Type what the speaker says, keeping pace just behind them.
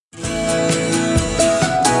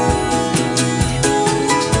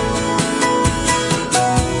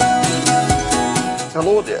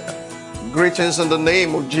Hello there. Greetings in the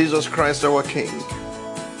name of Jesus Christ our King.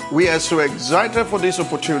 We are so excited for this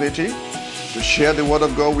opportunity to share the Word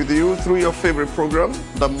of God with you through your favorite program,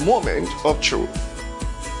 The Moment of Truth.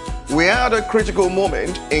 We are at a critical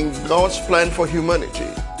moment in God's plan for humanity,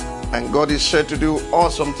 and God is set to do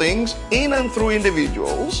awesome things in and through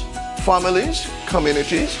individuals, families,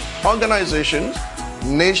 communities, organizations,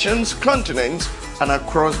 nations, continents, and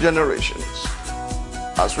across generations.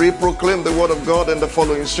 As we proclaim the Word of God in the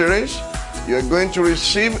following series, you are going to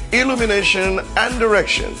receive illumination and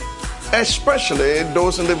direction, especially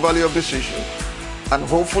those in the valley of decision. And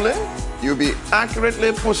hopefully, you'll be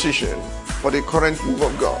accurately positioned for the current move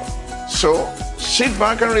of God. So, sit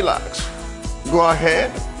back and relax. Go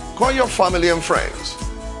ahead, call your family and friends,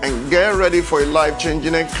 and get ready for a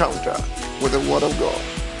life-changing encounter with the Word of God.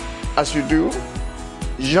 As you do,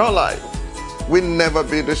 your life will never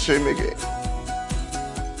be the same again.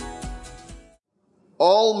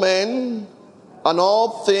 All men and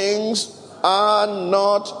all things are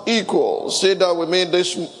not equal. Say that with me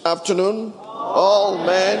this afternoon. All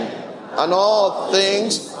men and all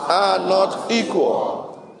things are not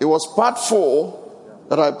equal. It was part 4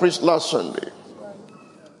 that I preached last Sunday.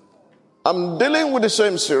 I'm dealing with the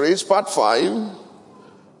same series, part 5,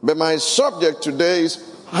 but my subject today is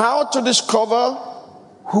how to discover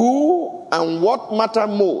who and what matter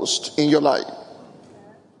most in your life.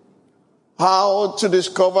 How to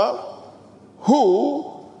discover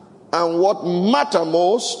who and what matter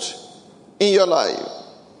most in your life.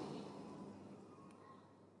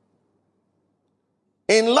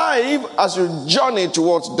 In life, as you journey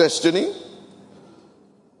towards destiny,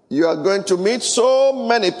 you are going to meet so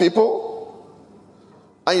many people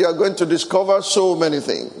and you are going to discover so many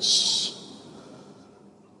things.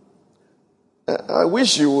 I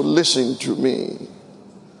wish you would listen to me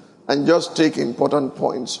and just take important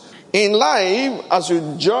points. In life, as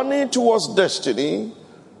you journey towards destiny,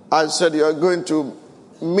 I said you are going to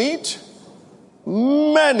meet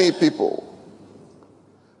many people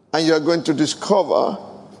and you are going to discover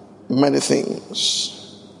many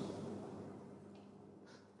things.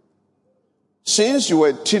 Since you were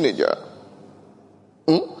a teenager,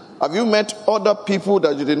 have you met other people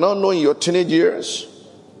that you did not know in your teenage years?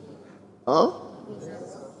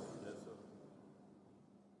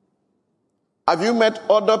 Have you met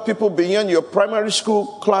other people beyond your primary school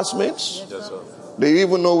classmates? Yes, sir. Do you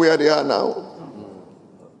even know where they are now?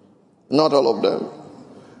 Not all of them.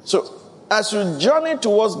 So, as you journey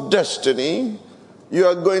towards destiny, you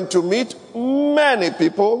are going to meet many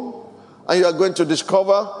people and you are going to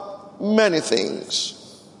discover many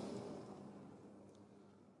things.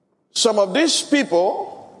 Some of these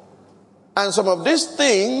people and some of these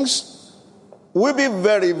things will be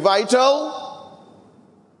very vital,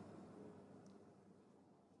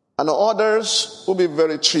 and others will be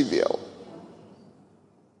very trivial.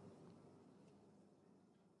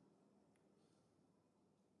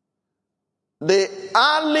 The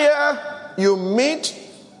earlier you meet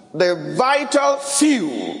the vital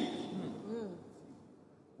few,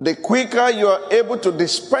 the quicker you are able to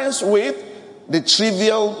dispense with the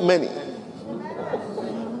trivial many.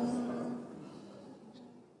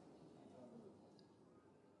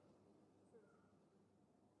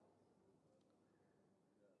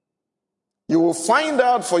 You will find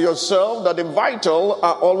out for yourself that the vital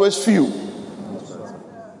are always few.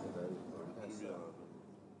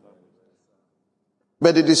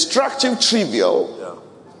 But the destructive trivial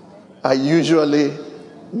are usually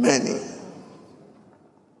many.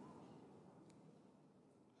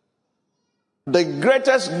 The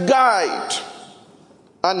greatest guide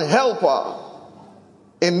and helper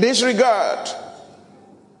in this regard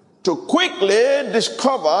to quickly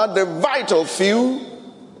discover the vital few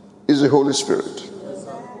is the Holy Spirit.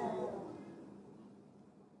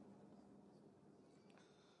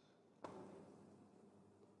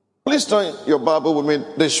 Please turn your Bible with me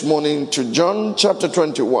this morning to John chapter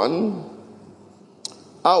 21.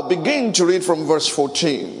 I'll begin to read from verse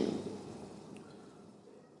 14.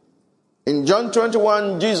 In John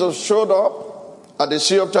 21, Jesus showed up at the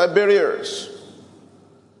Sea of Tiberias.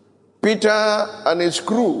 Peter and his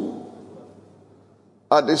crew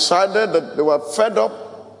had decided that they were fed up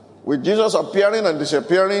with Jesus appearing and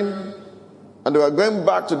disappearing, and they were going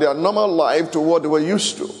back to their normal life, to what they were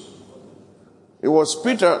used to. It was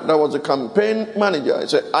Peter that was the campaign manager. He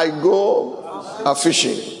said, I go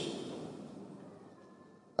fishing.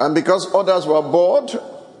 And because others were bored,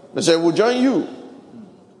 they said, we'll join you.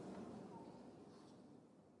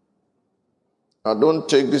 Now don't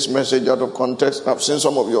take this message out of context. I've seen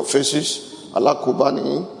some of your faces. Allah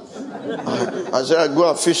Kubani. I said, I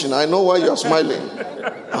go fishing. I know why you're smiling.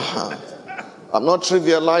 I'm not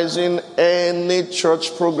trivializing any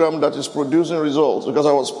church program that is producing results because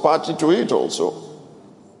I was party to it also.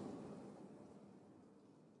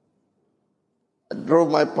 I drove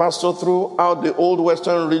my pastor throughout the old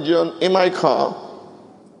western region in my car.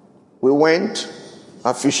 We went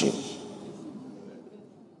fishing.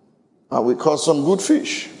 And we caught some good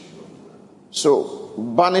fish. So,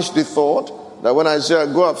 banish the thought that when I say I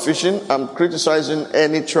go out fishing, I'm criticizing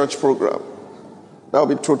any church program. That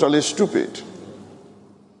would be totally stupid.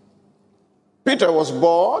 Peter was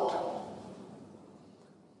bored.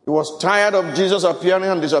 He was tired of Jesus appearing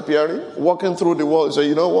and disappearing, walking through the world. He said,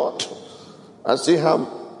 you know what? I still have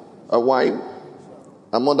a wife.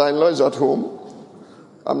 My mother-in-law is at home.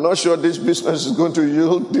 I'm not sure this business is going to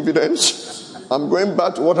yield dividends. I'm going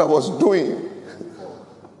back to what I was doing.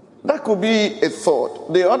 That could be a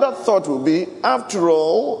thought. The other thought would be, after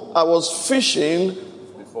all, I was fishing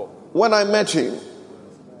when I met him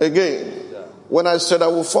again. When I said I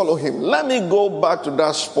will follow him. Let me go back to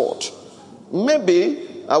that spot. Maybe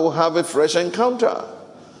I will have a fresh encounter.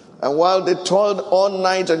 And while they toiled all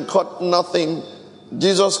night and caught nothing,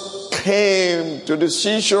 Jesus came to the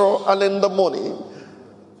seashore early in the morning.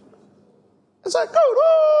 It's like,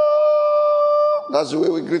 oh, that's the way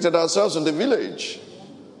we greeted ourselves in the village.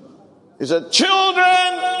 He said, children,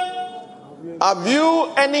 have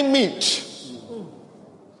you any meat?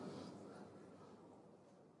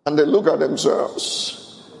 And they look at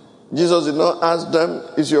themselves. Jesus did not ask them,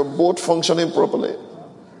 is your boat functioning properly?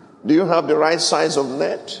 Do you have the right size of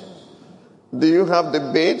net? Do you have the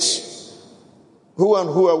baits? Who and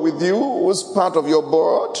who are with you? Who's part of your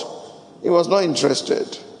board? He was not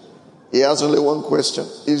interested. He asked only one question.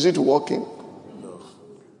 Is it working? No.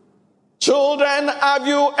 Children, have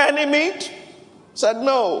you any meat? He said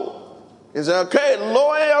no. He said, okay,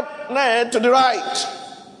 lower your net to the right.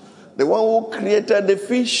 The one who created the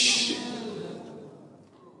fish.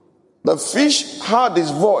 The fish heard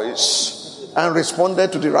his voice and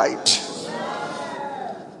responded to the right.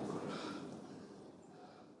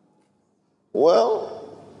 Well,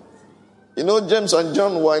 you know, James and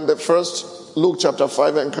John were in the first Luke chapter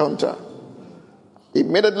 5 encounter.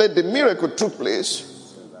 Immediately the miracle took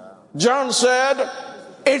place. John said,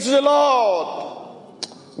 it's the Lord.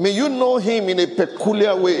 May you know him in a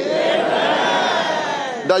peculiar way.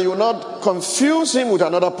 Amen. That you will not confuse him with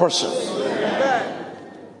another person. Amen.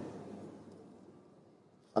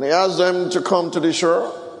 And he asked them to come to the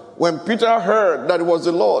shore. When Peter heard that it was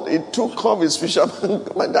the Lord, he took off his fisherman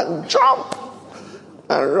and jumped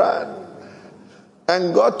and ran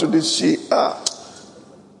and got to the sea.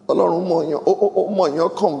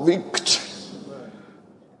 Convict.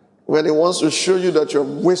 When he wants to show you that you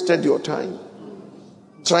have wasted your time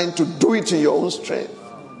trying to do it in your own strength,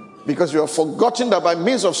 because you have forgotten that by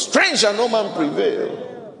means of strength shall no man prevail.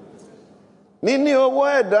 Nini owo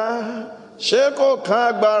eda sheko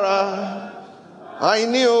kagbara.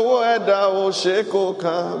 Aini owo eda o sheko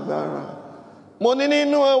kagbara. Mo ni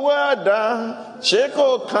ninu owo eda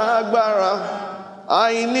sheko kagbara.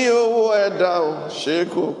 Aini owo eda o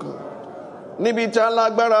sheko kagbara. Níbi tí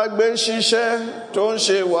alágbára gbé ń ṣiṣẹ́ tó ń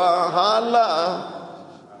ṣe wàhálà.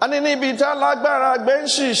 Àní níbi tí alágbára gbé ń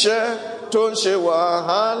ṣiṣẹ́ tó ń ṣe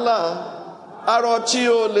wàhálà. Arọ tí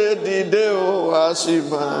ó lè dìde o a sì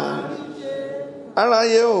máa.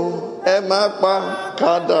 Aráyé o, ẹ má pa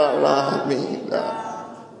kádàrá mi dà.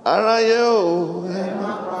 Aráyé o, ẹ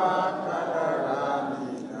má pa kádàrá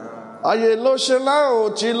mi dà. Ayé ló ṣe láò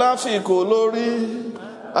tí láfikò lórí.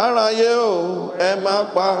 Aráyé o, ẹ má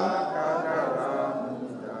pa.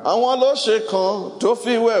 Àwọn ló ṣe kan tó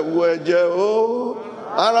fi wẹ̀wù ẹ̀jẹ̀ o.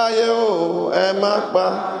 Aráyé o, ẹ má pa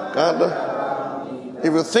kádàrá.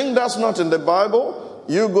 If you think that's not in the Bible,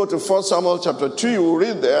 you go to 1 Samuel chapter 2, you will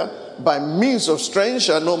read there, by means of strength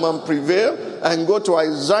shall no man prevail. And go to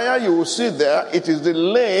Isaiah, you will see there, it is the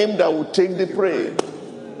lame that will take the prey.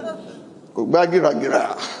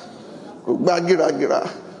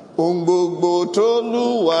 Ohun gbogbo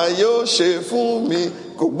t'Olúwa yóò ṣe fún mi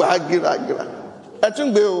kò gbá gírágírá. Ẹ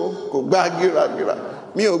tún gbé o, kò gbá gírágírá.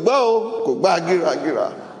 Mi ò gbọ́ o, kò gbá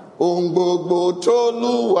gírágírá. Ohun gbogbo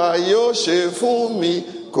t'Olúwa yóò ṣe fún mi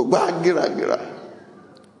kò gbá gírágírá.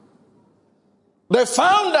 They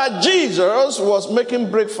found that Jesus was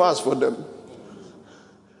making breakfast for them.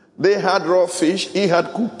 They had raw fish, he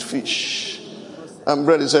had cooked fish. And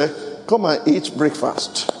brother said, come and eat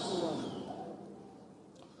breakfast.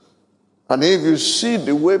 And if you see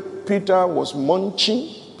the way Peter was munching,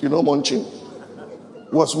 you know munching?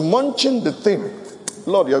 Was munching the thing.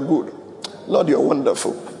 Lord, you're good. Lord, you're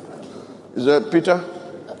wonderful. He said, Peter,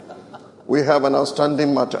 we have an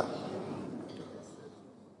outstanding matter.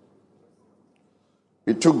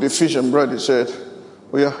 He took the fish and bread. He said,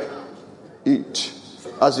 "Oh yeah, eat."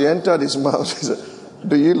 As he entered his mouth, he said,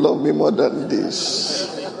 "Do you love me more than this?"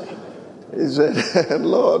 He said,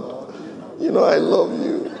 "Lord, you know I love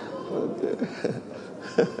you.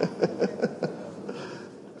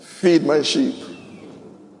 Feed my sheep."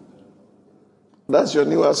 That's your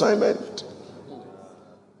new assignment.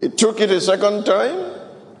 He took it a second time.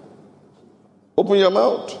 Open your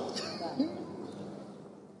mouth.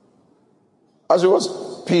 As it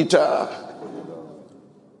was, "Peter,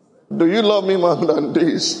 do you love me more than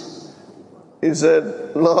this?" He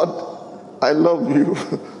said, "Lord, I love you.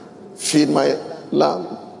 Feed my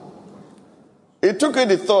lamb." He took it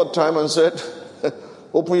the third time and said,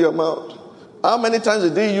 "Open your mouth." How many times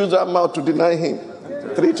did he use that mouth to deny him?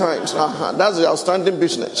 3 times. That's the outstanding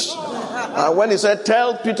business. And when he said,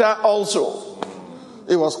 "Tell Peter also,"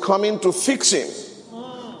 he was coming to fix him.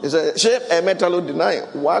 He said, "Shape a metal deny.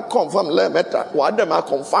 Why confirm le metal? Why dem I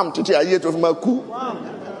confirm to tell you to my coup?"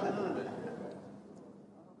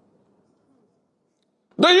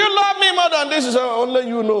 "Do you love me more than this?" He said, "Only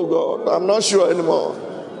you know, God. I'm not sure anymore."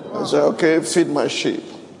 I said, "Okay, feed my sheep."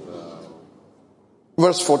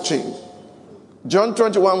 Verse 14. John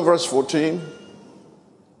 21, verse 14.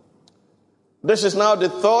 This is now the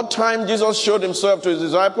third time Jesus showed himself to his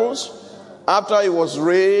disciples after he was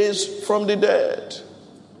raised from the dead.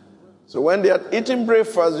 So when they had eaten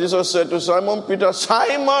breakfast, Jesus said to Simon Peter,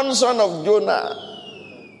 "Simon, son of Jonah."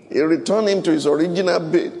 He returned him to his original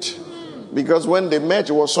bit. Because when they met,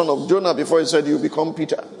 he was son of Jonah before he said, "You become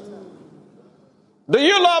Peter." "Do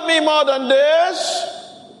you love me more than this?"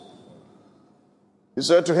 He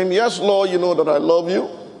said to him, "Yes, Lord, you know that I love you."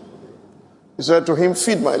 He said to him,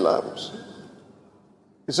 "Feed my lambs."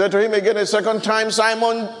 He said to him again a second time,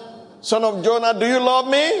 "Simon, son of Jonah, do you love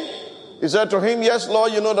me?" He said to him, "Yes,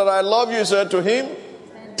 Lord, you know that I love you." He said to him,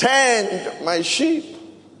 "Tend my sheep."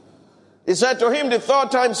 He said to him the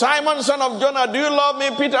third time, "Simon, son of Jonah, do you love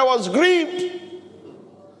me?" Peter was grieved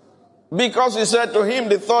because he said to him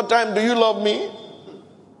the third time, "Do you love me?"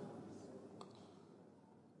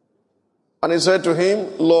 And he said to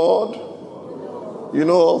him, "Lord, you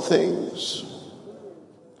know all things.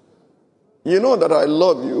 You know that I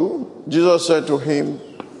love you." Jesus said to him,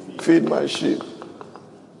 "Feed my sheep."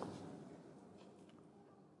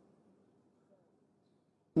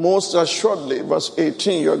 Most assuredly, verse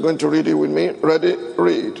 18, you are going to read it with me. Ready?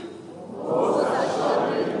 Read.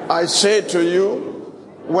 "I say to you,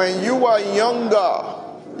 when you were younger,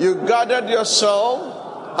 you gathered yourself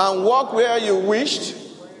and walked where you wished.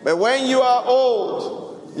 But when you are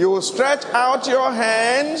old, you will stretch out your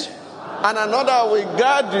hands, and another will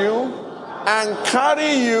guard you and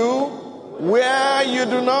carry you where you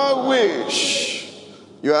do not wish."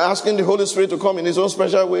 You are asking the Holy Spirit to come in his own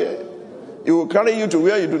special way. He will carry you to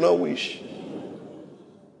where you do not wish.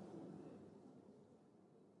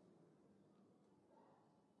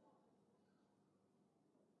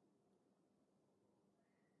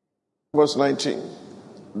 Verse 19.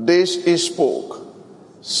 This he spoke,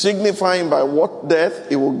 signifying by what death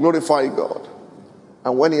he will glorify God.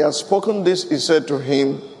 And when he had spoken this, he said to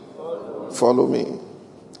him, "Follow me."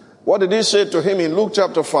 What did he say to him in Luke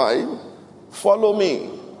chapter 5? "Follow me,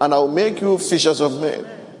 and I will make you fishers of men."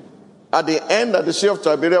 At the end of the Sea of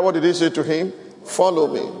Tiberias, what did he say to him? "Follow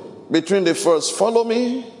me." Between the first "follow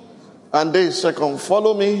me" and the second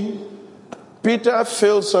 "follow me," Peter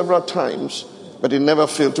failed several times, but he never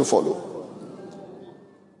failed to follow.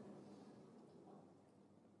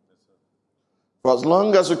 For as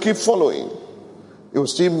long as you keep following, he will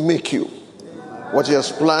still make you what he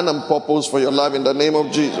has planned and purposed for your life in the name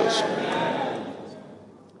of Jesus.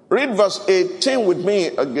 Read verse 18 with me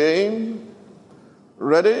again.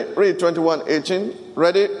 Ready? Read 21:18.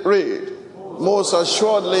 Ready? Read. "Most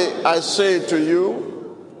assuredly I say to you,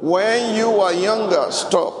 when you were younger,"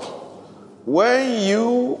 stop. When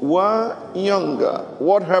you were younger,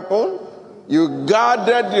 what happened? You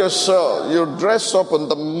guarded yourself. You dressed up in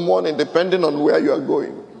the morning depending on where you are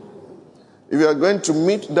going. If you are going to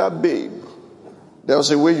meet that babe, there was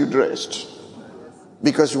a way you dressed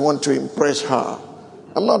because you want to impress her.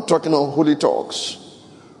 I'm not talking on holy talks.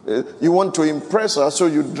 You want to impress her, so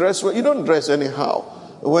you dress well. You don't dress anyhow.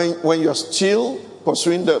 When you're still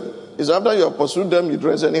pursuing them, it's after you have pursued them, you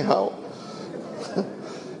dress anyhow.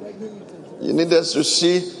 You need us to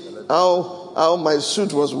see how my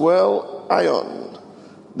suit was well ironed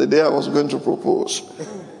the day I was going to propose.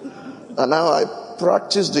 And now I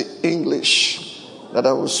practice the English that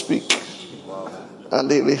I will speak. And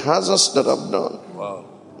the rehearsals that I've done. Wow.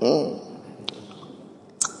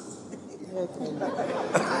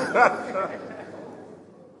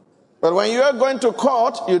 But when you are going to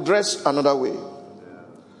court, you dress another way.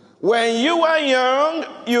 When you were young,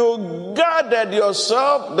 you guarded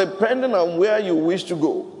yourself depending on where you wish to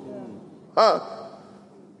go.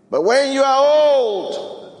 But when you are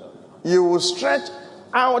old, you will stretch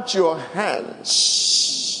out your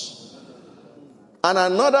hands, and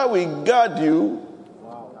another will guard you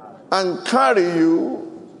and carry you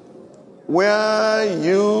where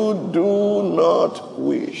you do not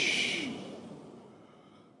wish.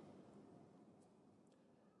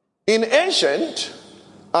 In ancient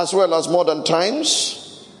as well as modern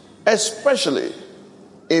times, especially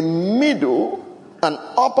in middle and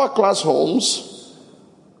upper class homes,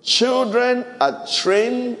 children are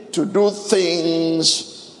trained to do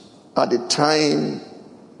things at the time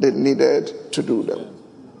they needed to do them.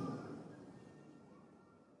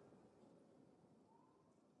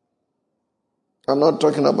 I'm not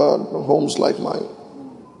talking about homes like mine.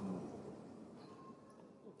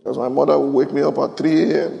 Because my mother would wake me up at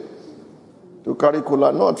 3 a.m. to carry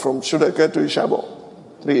kola nut from Shudeke to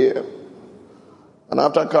Ishabo, 3 a.m. And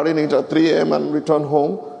after carrying it at 3 a.m. and return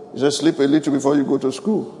home, you just sleep a little before you go to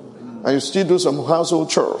school. And you still do some household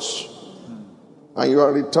chores. And you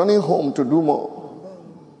are returning home to do more.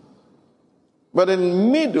 But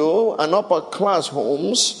in middle and upper class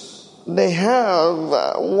homes, they have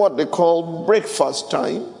what they call breakfast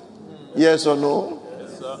time. Yes or no?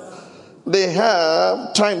 Yes, sir. They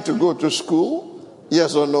have time to go to school.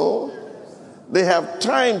 Yes or no? They have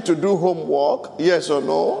time to do homework. Yes or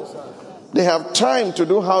no? They have time to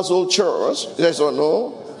do household chores. Yes or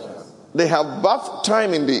no? They have bath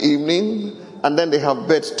time in the evening, and then they have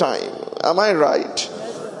bedtime. Am I right?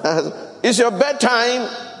 It's your bedtime.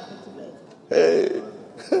 Hey.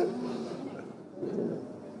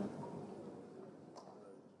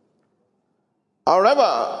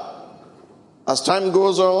 However, as time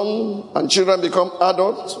goes on and children become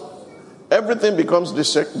adults, everything becomes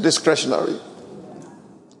discretionary.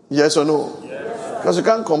 Yes or no? Because you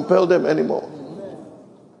can't compel them anymore.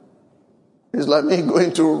 It's like me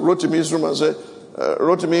going to Rotimi's room and say,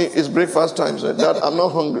 Rotimi, it's breakfast time. Say, Dad, I'm not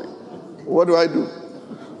hungry. What do I do?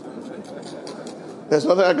 There's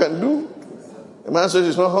nothing I can do. The man says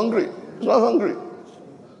he's not hungry. He's not hungry.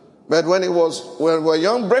 But when we were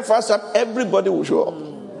young, breakfast time, everybody would show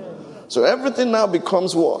up. So everything now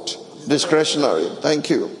becomes what? Discretionary. Thank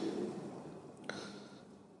you.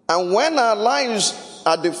 And when our lives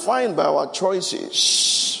are defined by our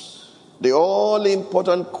choices, the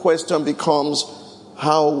all-important question becomes,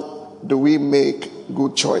 how do we make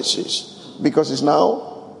good choices? Because it's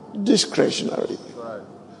now discretionary.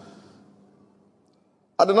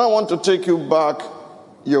 I do not want to take you back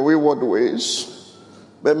your wayward ways,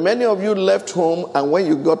 but many of you left home, and when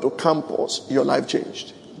you got to campus, your life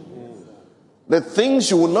changed. The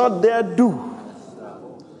things you would not dare do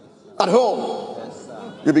at home,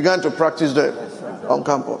 you began to practice them on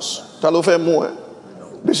campus.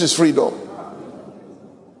 This is freedom.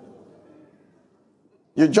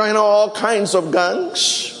 You join all kinds of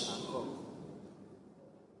gangs.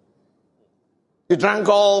 You drank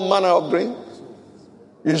all manner of drinks.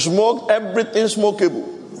 You smoked everything smokable.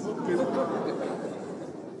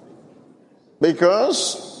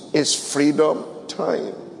 Because it's freedom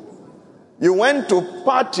time. You went to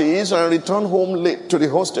parties and returned home late to the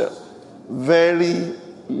hostel. Very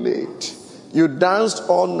late. You danced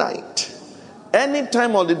all night. Any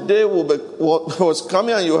time of the day was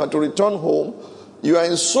coming and you had to return home, you are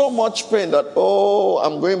in so much pain that,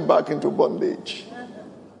 I'm going back into bondage.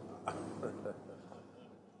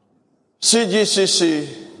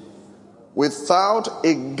 CGCC, without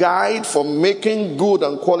a guide for making good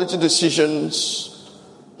and quality decisions,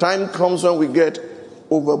 time comes when we get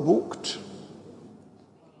overbooked,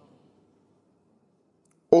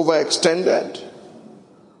 overextended,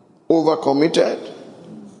 overcommitted,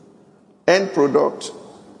 end product,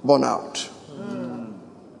 burnout.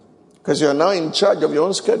 Because you are now in charge of your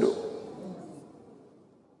own schedule.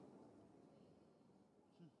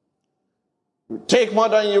 You take more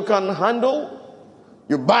than you can handle.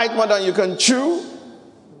 You bite more than you can chew.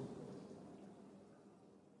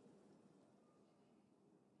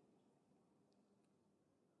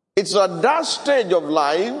 It's at that stage of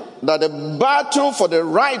life that the battle for the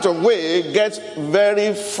right of way gets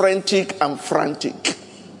very frantic and frantic.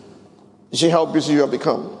 You see how busy you have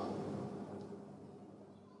become?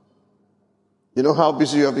 You know how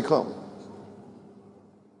busy you have become?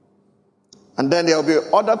 And then there will be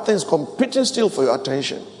other things competing still for your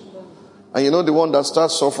attention. And you know the one that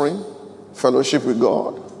starts suffering? Fellowship with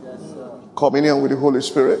God. Communion with the Holy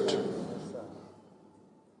Spirit.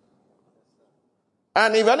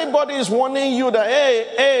 And if anybody is warning you that,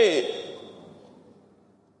 hey,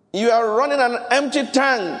 you are running an empty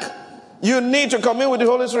tank, You need to commune with the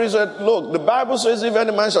Holy Spirit. He said, look, the Bible says if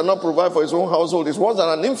any man shall not provide for his own household, he's worse than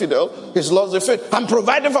an infidel. He's lost the faith. I'm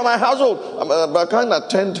providing for my household, but I can't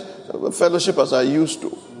attend fellowship as I used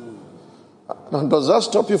to. And does that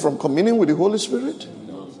stop you from communing with the Holy Spirit?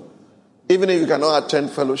 Even if you cannot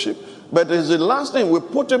attend fellowship. But it's the last thing. We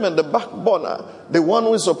put him in the back burner. The one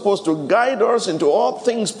who is supposed to guide us into all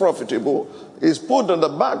things profitable is put on the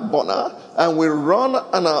back burner, and we run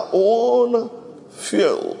on our own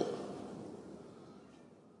fuel.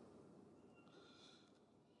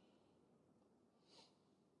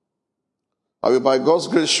 I will by God's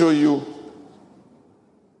grace show you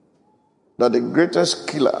that the greatest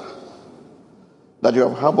killer that you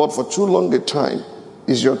have harbored for too long a time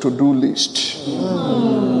is your to-do list.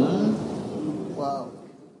 Wow.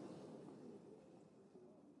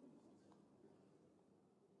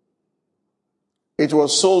 It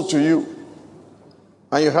was sold to you,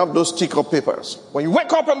 and you have those stick-up papers. When you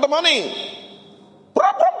wake up in the morning,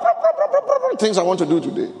 things I want to do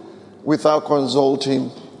today, without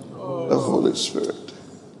consulting the Holy Spirit.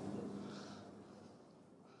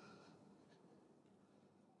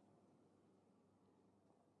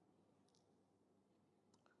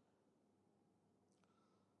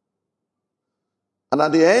 And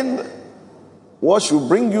at the end, what should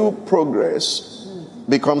bring you progress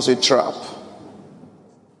becomes a trap.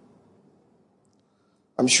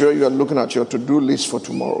 I'm sure you are looking at your to-do list for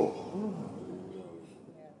tomorrow.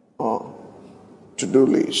 To-do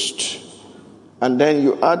list. And then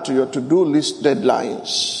you add to your to-do list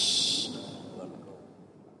deadlines,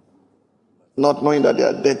 not knowing that they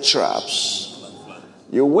are dead traps.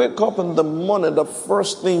 You wake up in the morning, the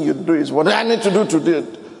first thing you do is, what do I need to do today?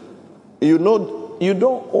 You know, you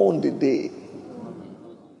don't own the day.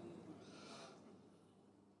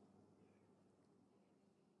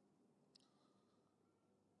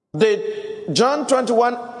 Did John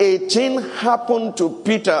 21:18 happen to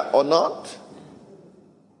Peter or not?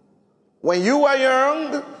 When you were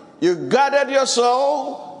young, you gathered your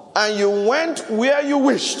soul and you went where you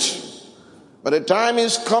wished. But the time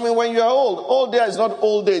is coming when you are old. Old age is not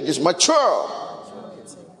old age, it's mature.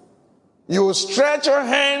 You will stretch your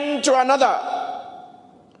hand to another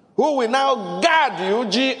who will now guard you,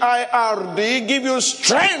 G-I-R-D, give you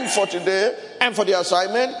strength for today and for the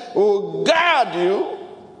assignment, who will guard you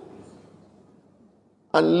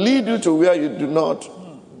and lead you to where you do not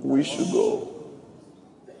wish to go.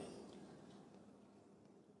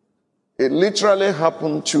 It literally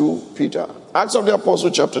happened to Peter. Acts of the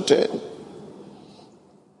Apostle chapter 10.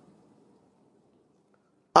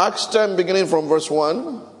 Acts 10 beginning from verse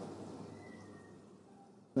 1.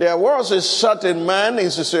 There was a certain man in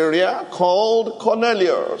Caesarea called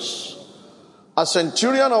Cornelius, a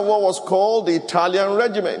centurion of what was called the Italian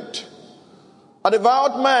regiment, a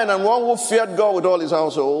devout man and one who feared God with all his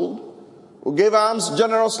household, who gave alms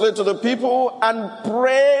generously to the people and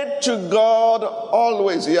prayed to God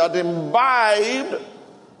always. He had imbibed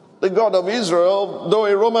the God of Israel, though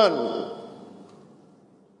a Roman.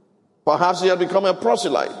 Perhaps he had become a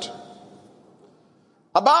proselyte.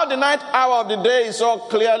 About the ninth hour of the day, he saw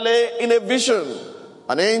clearly in a vision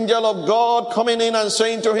an angel of God coming in and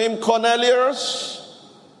saying to him, Cornelius.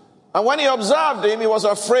 And when he observed him, he was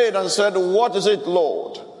afraid and said, what is it,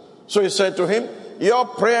 Lord? So he said to him, your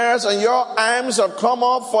prayers and your alms have come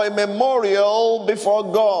up for a memorial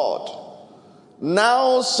before God.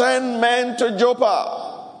 Now send men to Joppa,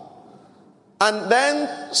 and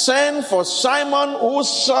then send for Simon, whose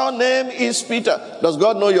surname is Peter. Does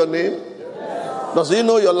God know your name? Yes. Does he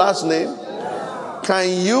know your last name? Yes.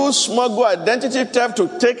 Can you smuggle identity theft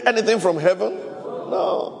to take anything from heaven?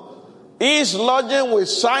 No. He is lodging with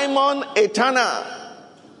Simon a tanner,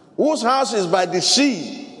 whose house is by the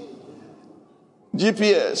sea.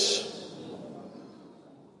 GPS.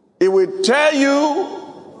 It will tell you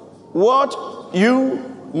what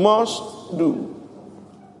you must do.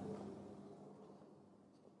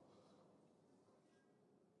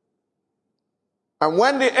 And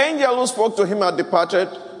when the angel who spoke to him had departed,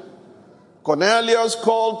 Cornelius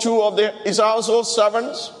called two of his household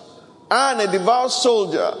servants and a devout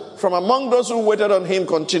soldier from among those who waited on him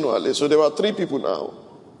continually. So there were 3 people now.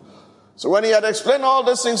 So when he had explained all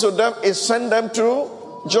these things to them, he sent them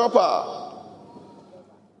to Joppa.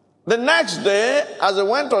 The next day, as they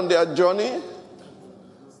went on their journey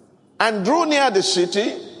and drew near the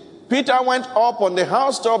city, Peter went up on the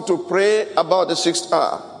housetop to pray about the 6th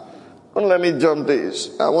hour. Don't let me jump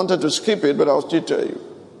this. I wanted to skip it, but I'll still tell you.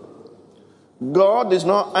 God is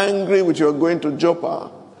not angry with your going to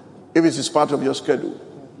Joppa if it is part of your schedule.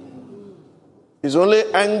 He's only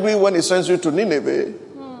angry when he sends you to Nineveh.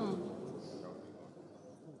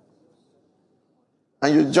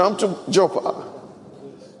 and you jump to Joppa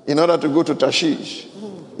in order to go to Tarshish,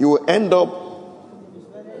 you will end up.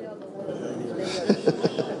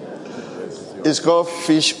 It's called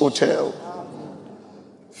Fish Hotel.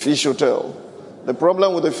 Fish Hotel. The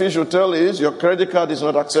problem with the Fish Hotel is your credit card is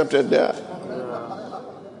not accepted there.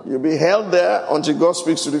 You'll be held there until God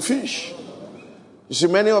speaks to the fish. You see,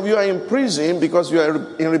 many of you are in prison because you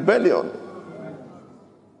are in rebellion.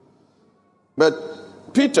 But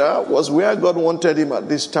Peter was where God wanted him at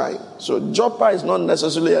this time. So Joppa is not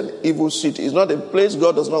necessarily an evil city. It's not a place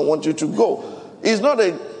God does not want you to go. It's not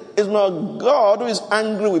God who is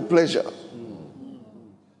angry with pleasure.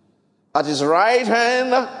 At his right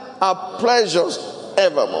hand are pleasures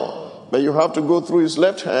evermore. But you have to go through his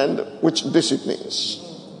left hand, which disciplines.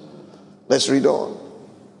 Let's read on.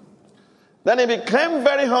 Then he became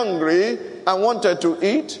very hungry and wanted to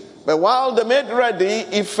eat. But while they made ready,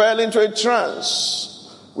 he fell into a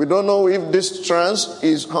trance. We don't know if this trance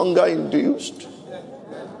is hunger induced.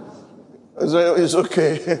 It's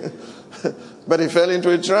okay. But he fell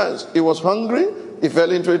into a trance. He was hungry. He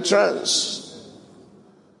fell into a trance.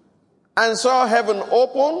 And saw heaven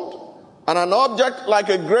opened, and an object like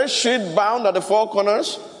a great sheet bound at the four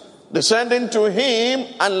corners, descending to him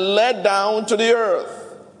and led down to the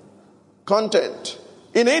earth. Content.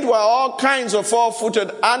 In it were all kinds of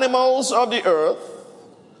four-footed animals of the earth,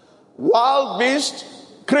 wild beasts,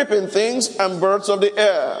 creeping things, and birds of the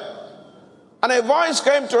air. And a voice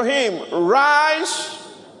came to him, "Rise,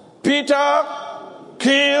 Peter,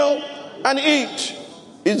 kill and eat."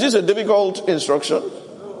 Is this a difficult instruction?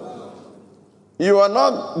 You are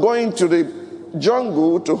not going to the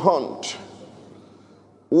jungle to hunt.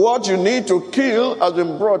 What you need to kill has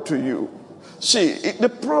been brought to you. See, the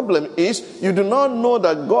problem is you do not know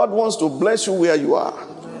that God wants to bless you where you are.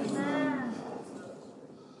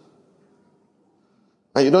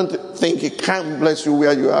 And you don't think he can bless you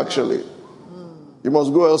where you are actually. You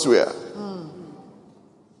must go elsewhere.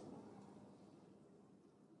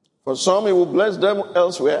 For some, he will bless them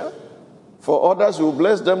elsewhere. For others, he will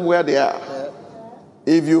bless them where they are.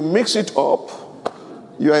 If you mix it up,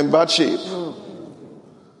 you are in bad shape.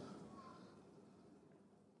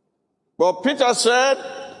 But Peter said,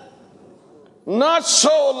 "Not so,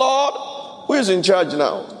 Lord." Who is in charge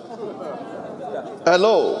now?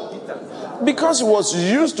 Hello. Because he was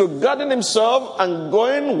used to guarding himself and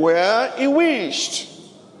going where he wished.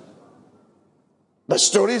 The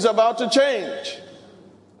story is about to change.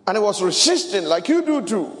 And he was resisting like you do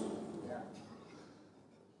too.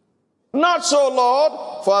 "Not so, Lord,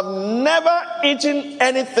 for I've never eaten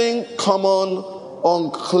anything common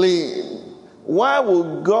unclean." Why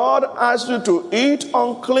would God ask you to eat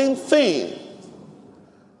unclean thing?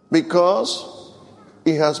 Because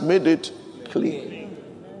he has made it clean.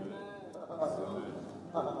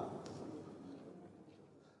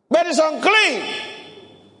 But it's unclean.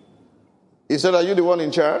 He said, "Are you the one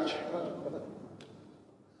in charge?"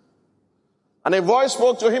 And a voice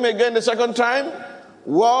spoke to him again the second time.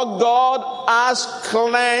 "What God has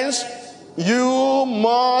cleansed, you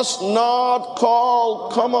must not call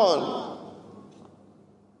common."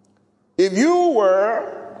 If you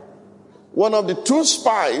were one of the two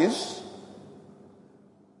spies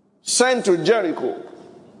sent to Jericho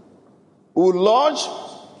who lodged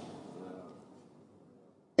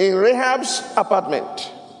in Rahab's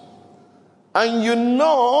apartment, and you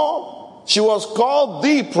know she was called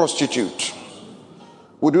the prostitute,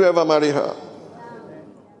 would you ever marry her?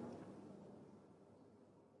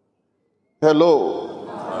 Hello?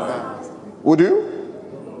 Would you?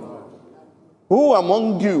 Who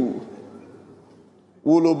among you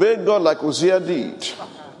will obey God like Hosea did?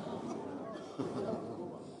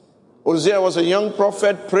 Hosea was a young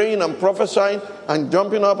prophet praying and prophesying and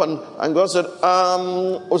jumping up, and God said,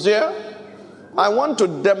 "Hosea, I want to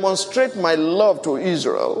demonstrate my love to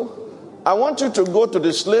Israel. I want you to go to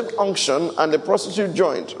the slave auction and the prostitute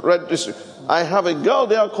joint. Read this. I have a girl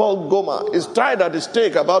there called Gomer. Is tied at the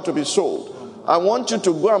stake about to be sold. I want you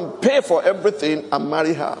to go and pay for everything and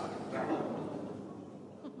marry her."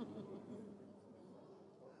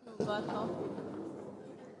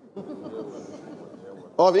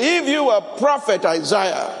 Or if you were prophet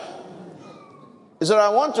Isaiah, he said, "I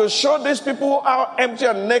want to show these people how empty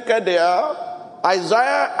and naked they are.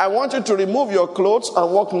 Isaiah, I want you to remove your clothes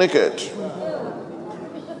and walk naked."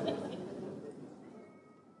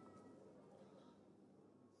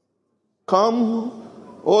 Come,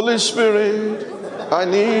 Holy Spirit, I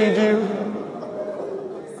need you.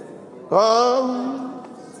 Come,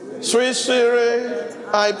 sweet Spirit,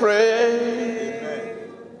 I pray.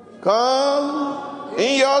 Come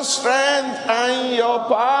in your strength and your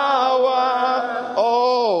power.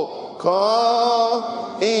 Oh, come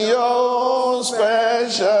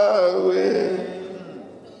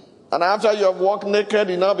And after you have walked naked,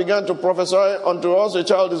 you now began to prophesy, unto us a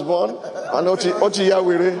child is born. And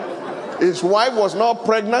his wife was not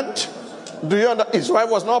pregnant. Do you understand? His wife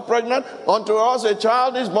was not pregnant. Unto us a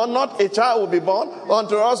child is born, not a child will be born.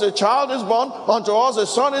 Unto us a child is born. Unto us a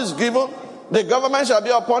son is given. The government shall be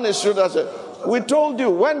upon his shoulders. We told you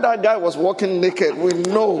when that guy was walking naked, we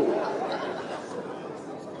know.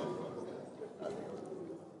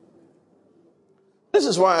 This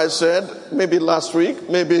is why I said, maybe last week,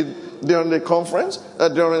 maybe during the conference,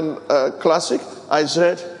 during Classic, I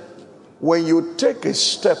said, when you take a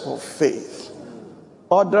step of faith,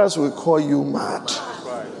 others will call you mad.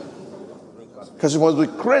 Because you must be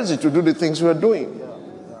crazy to do the things you are doing.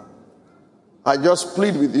 I just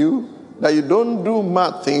plead with you that you don't do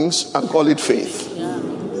mad things and call it faith.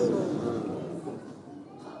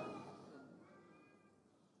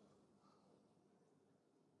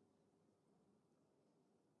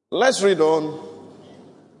 Let's read on.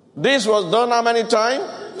 This was done how many times?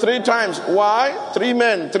 3 times. Why? 3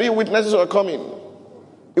 men, 3 witnesses were coming.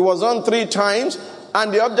 It was done 3 times,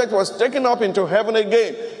 and the object was taken up into heaven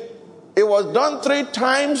again. It was done 3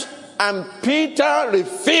 times, and Peter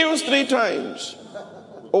refused 3 times.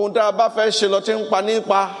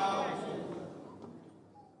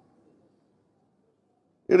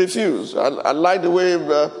 He refused. I like the way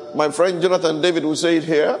my friend Jonathan David will say it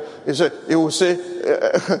here. He will say,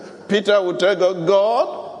 Peter will tell God,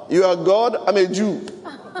 God, you are God, I'm a Jew.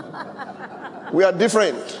 We are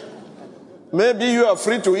different. Maybe you are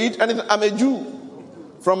free to eat anything. I'm a Jew.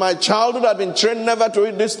 From my childhood, I've been trained never to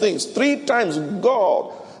eat these things. 3 times,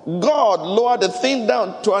 God lowered the thing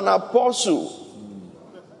down to an apostle.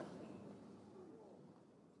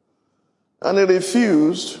 And he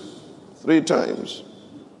refused 3 times.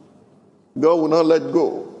 God will not let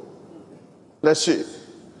go. Let's see.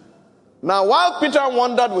 Now, while Peter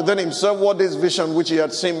wondered within himself what this vision which he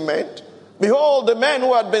had seen meant, behold, the men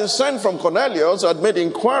who had been sent from Cornelius had made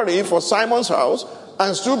inquiry for Simon's house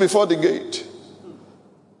and stood before the gate.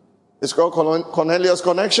 It's called Cornelius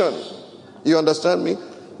connection. You understand me?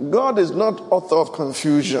 God is not author of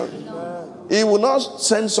confusion. He will not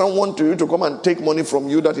send someone to you to come and take money from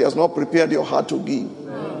you that he has not prepared your heart to give.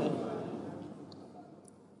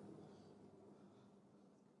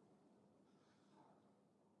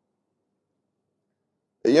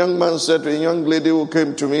 A young man said to a young lady who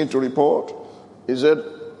came to me to report, he said,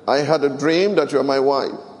 I had a dream that you are my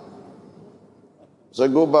wife. So I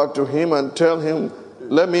go back to him and tell him,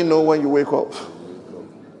 let me know when you wake up.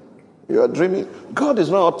 You are dreaming. God is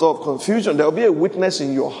not author of confusion. There will be a witness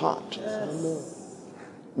in your heart. Yes.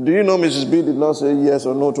 Do you know Mrs. B did not say yes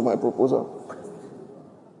or no to my proposal?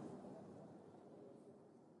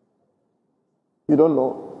 You don't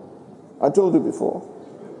know? I told you before.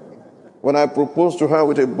 When I proposed to her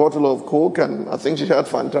with a bottle of Coke, and I think she had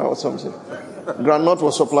Fanta or something. Granite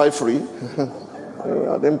was supply free.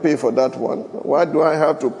 I didn't pay for that one. Why do I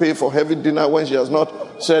have to pay for heavy dinner when she has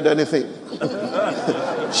not said anything?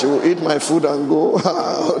 She will eat my food and go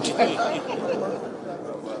out.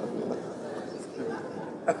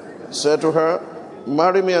 Said to her,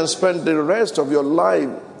 marry me and spend the rest of your life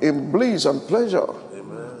in bliss and pleasure.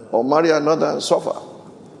 Amen. Or marry another and suffer.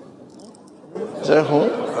 Say,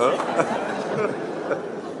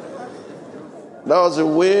 That was the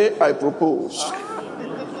way I proposed.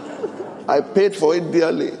 I paid for it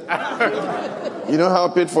dearly. You know how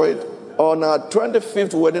I paid for it? On our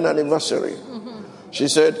 25th wedding anniversary. She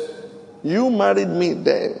said, you married me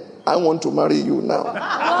then. I want to marry you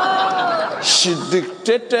now. She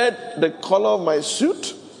dictated the color of my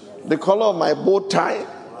suit, the color of my bow tie.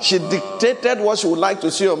 She dictated what she would like to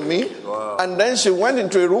see on me. And then she went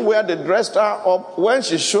into a room where they dressed her up. When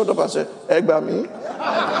she showed up, I said, Egba me.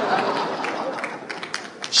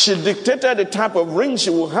 She dictated the type of ring she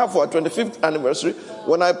will have for her 25th anniversary.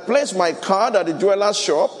 When I placed my card at the jeweler's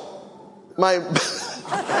shop, my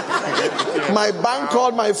bank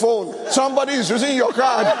called my phone. Somebody is using your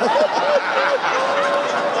card.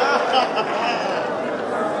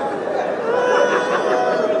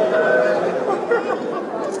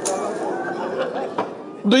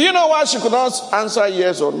 Do you know why she could not answer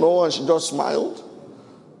yes or no and she just smiled?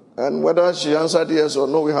 And whether she answered yes or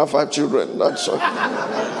no, we have 5 children. That's all.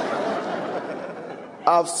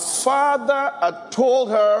 Her father had told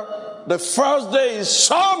her the first day he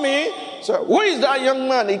saw me, said, who is that young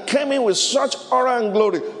man? He came in with such aura and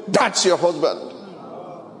glory. That's your husband.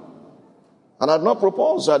 And I had not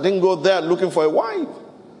proposed. I didn't go there looking for a wife.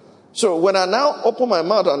 So when I now open my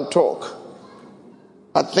mouth and talk,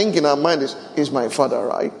 I think in her mind is my father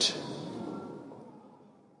right?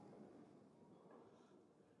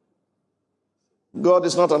 God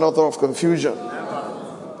is not an author of confusion.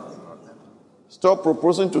 Stop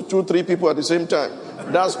proposing to 2-3 people at the same time.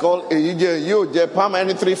 That's called you palm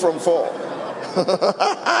any 3 from 4.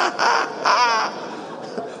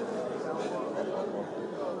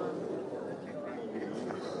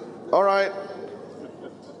 All right.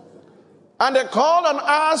 And they called and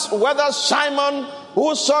asked whether Simon,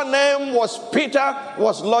 whose surname was Peter,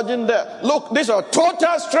 was lodging there. Look, these are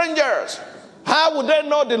total strangers. How would they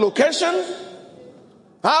know the location?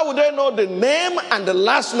 How would they know the name and the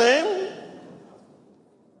last name?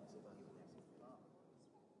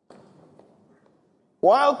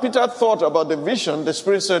 While Peter thought about the vision, the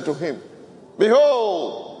Spirit said to him,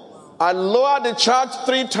 behold, I lowered the charge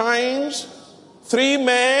 3 times. 3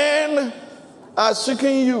 men are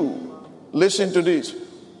seeking you. Listen to this.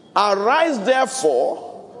 Arise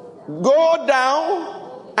therefore, go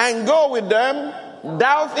down and go with them,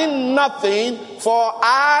 doubting nothing, for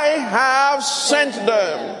I have sent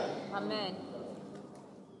them. Amen.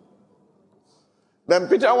 Then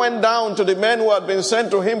Peter went down to the men who had been sent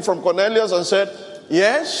to him from Cornelius and said,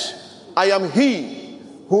 yes, I am he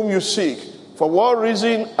whom you seek. For what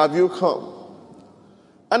reason have you come?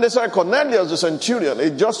 And they said, Cornelius the centurion, a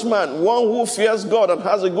just man, one who fears God and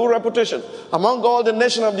has a good reputation among all the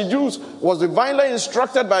nation of the Jews, was divinely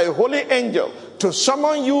instructed by a holy angel to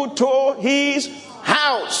summon you to his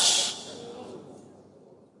house.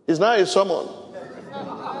 Is now a summon.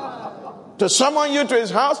 To summon you to his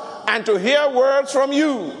house and to hear words from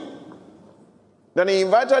you. Then he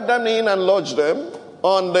invited them in and lodged them.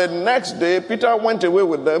 On the next day, Peter went away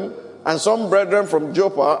with them, and some brethren from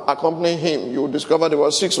Joppa accompanied him. You will discover there were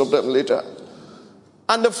 6 of them later.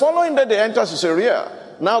 And the following day they entered Caesarea.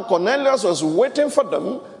 Now Cornelius was waiting for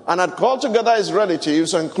them and had called together his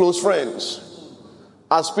relatives and close friends.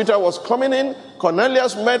 As Peter was coming in,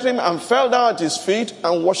 Cornelius met him and fell down at his feet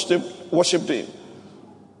and worshipped him.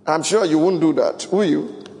 I'm sure you won't do that, will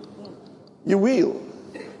you? You will.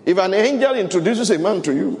 If an angel introduces a man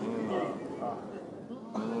to you,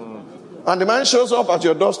 and the man shows up at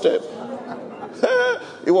your doorstep,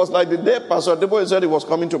 it was like the day Pastor Debo said he was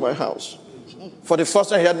coming to my house. For the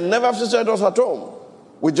first time, he had never visited us at home.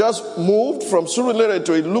 We just moved from Surulere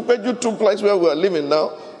to Ilupeju, 2 places where we are living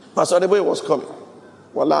now. Pastor Debo was coming.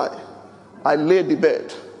 Wallahi, I laid the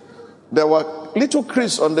bed. There were little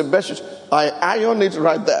creases on the bedsheet. I ironed it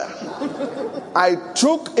right there. I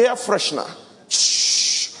took air freshener.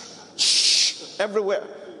 Everywhere.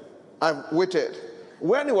 I waited.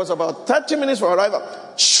 When it was about 30 minutes for arrival,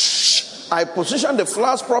 I positioned the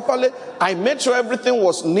flowers properly. I made sure everything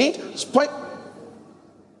was neat.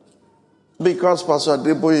 Because Pastor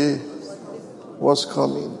Deboye was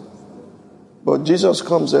coming. But Jesus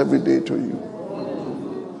comes every day to you.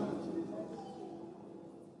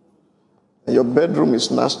 And your bedroom is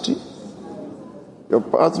nasty. Your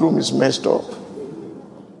bathroom is messed up.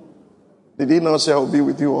 Did he not say, I will be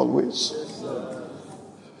with you always?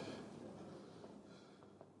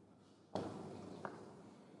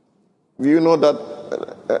 You know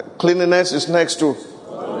that cleanliness is next to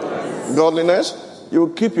godliness. You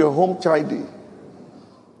will keep your home tidy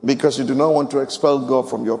because you do not want to expel God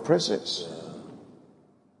from your presence.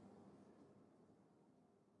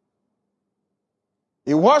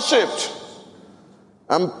 He worshipped,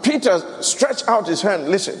 and Peter stretched out his hand.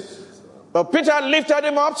 Listen. But Peter lifted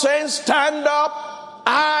him up, saying, stand up.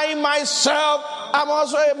 I myself am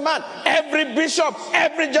also a man. Every bishop,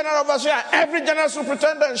 every general overseer, every general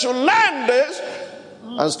superintendent should learn this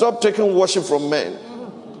and stop taking worship from men.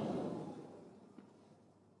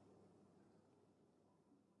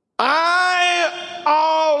 I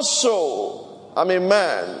also am a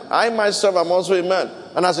man. I myself am also a man.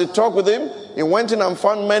 And as he talked with him, he went in and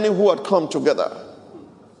found many who had come together.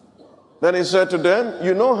 Then he said to them,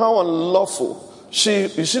 you know how unlawful. You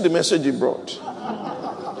see the message he brought.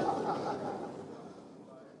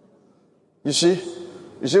 You see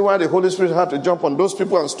why the Holy Spirit had to jump on those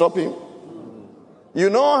people and stop him? You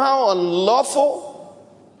know how unlawful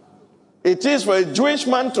it is for a Jewish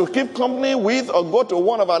man to keep company with or go to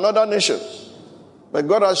one of another nation. But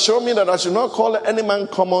God has shown me that I should not call any man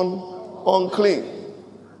common unclean.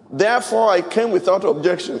 Therefore I came without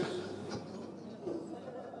objection.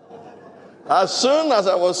 As soon as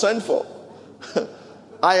I was sent for,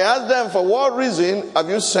 I asked them, for what reason have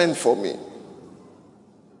you sent for me?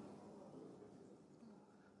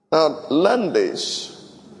 Now, learn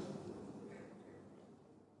this.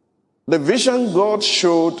 The vision God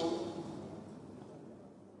showed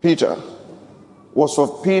Peter was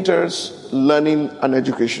for Peter's learning and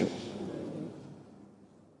education.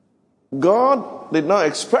 God did not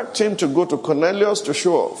expect him to go to Cornelius to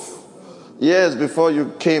show off. Years before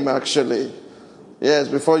you came, actually. Yes,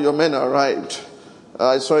 before your men arrived,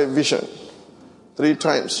 I saw a vision. 3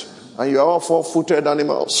 times. And you are all 4-footed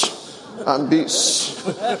animals and beasts.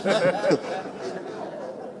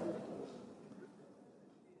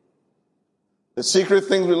 The secret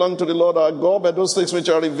things belong to the Lord our God, but those things which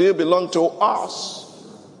are revealed belong to us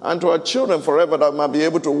and to our children forever, that we might be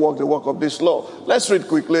able to walk the walk of this law. Let's read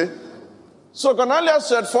quickly. So Cornelius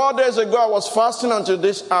said, 4 days ago I was fasting until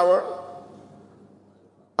this hour.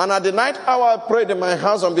 And at the night hour I prayed in my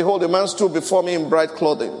house, and behold, a man stood before me in bright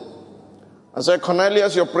clothing. I said,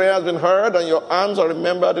 Cornelius, your prayer has been heard, and your alms are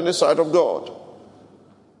remembered in the sight of God.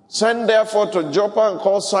 Send therefore to Joppa and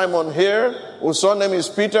call Simon here, whose surname is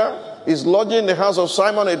Peter. He's lodging in the house of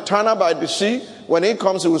Simon, a tanner by the sea. When he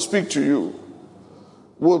comes, he will speak to you.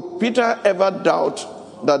 Will Peter ever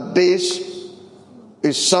doubt that this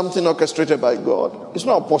is something orchestrated by God? It's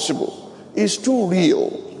not possible. It's too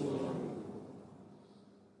real.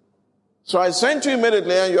 So I sent you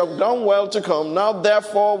immediately, and you have done well to come. Now,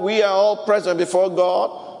 therefore, we are all present before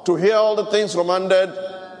God to hear all the things commanded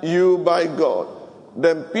you by God.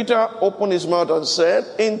 Then Peter opened his mouth and said,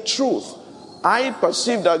 in truth, I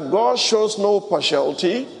perceive that God shows no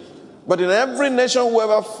partiality, but in every nation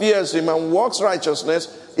whoever fears him and walks righteousness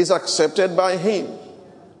is accepted by him.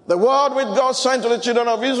 The word which God sent to the children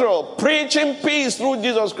of Israel, preaching peace through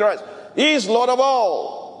Jesus Christ, he is Lord of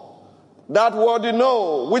all. That word you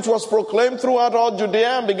know, which was proclaimed throughout all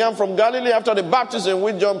Judea and began from Galilee after the baptism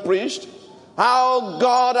which John preached, how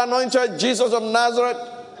God anointed Jesus of Nazareth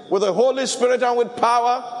with the Holy Spirit and with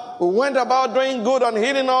power, who went about doing good and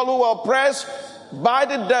healing all who were oppressed by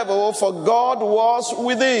the devil, for God was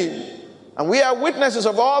with him. And we are witnesses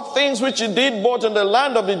of all things which he did both in the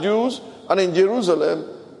land of the Jews and in Jerusalem,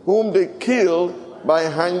 whom they killed by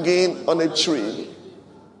hanging on a tree.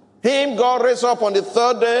 Him God raised up on the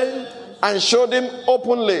 3rd day and showed him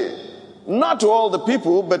openly, not to all the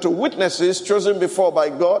people, but to witnesses chosen before by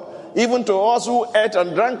God, even to us who ate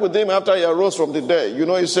and drank with him after he arose from the dead. You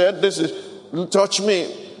know, he said, touch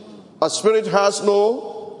me. A spirit has no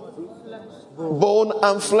bone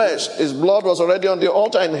and flesh. His blood was already on the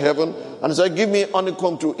altar in heaven, and he said, give me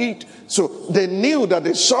honeycomb to eat. So they knew that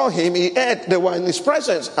they saw him, he ate, they were in his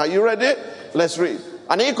presence. Are you ready? Let's read.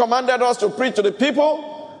 And he commanded us to preach to the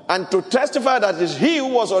people and to testify that it is he who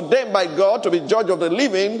was ordained by God to be judge of the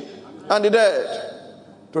living and the dead.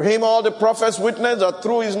 To him all the prophets witness that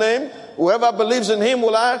through his name, whoever believes in him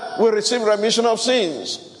will receive remission of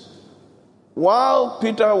sins. While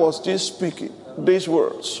Peter was still speaking these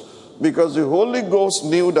words, because the Holy Ghost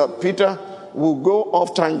knew that Peter will go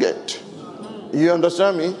off tangent. You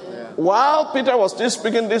understand me? While Peter was still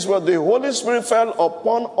speaking these words, the Holy Spirit fell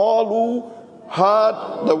upon all who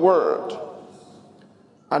heard the word.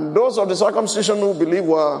 And those of the circumcision who believed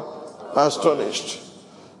were astonished.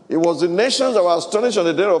 It was the nations that were astonished on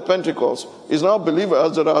the day of Pentecost. It's now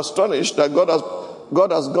believers that are astonished that God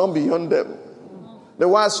has gone beyond them. They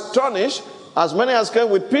were astonished, as many as came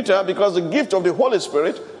with Peter, because the gift of the Holy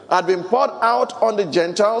Spirit had been poured out on the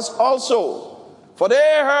Gentiles also. For they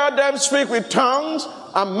heard them speak with tongues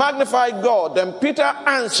and magnify God. Then Peter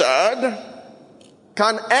answered,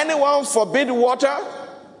 can anyone forbid water,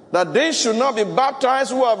 that they should not be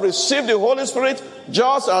baptized who have received the Holy Spirit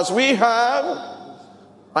just as we have?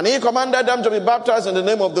 And he commanded them to be baptized in the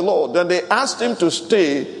name of the Lord. Then they asked him to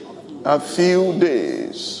stay a few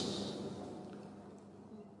days.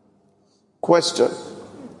 Question: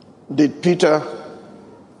 did Peter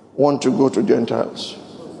want to go to Gentiles?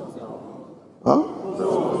 Huh?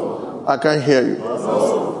 No. I can't hear you.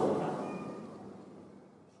 No.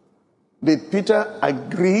 Did Peter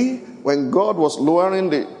agree when God was lowering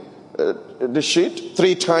the sheet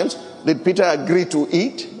 3 times? Did Peter agree to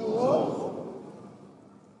eat? No.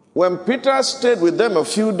 When Peter stayed with them a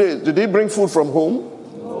few days, did he bring food from home?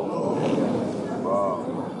 No.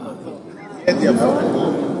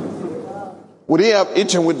 Would he have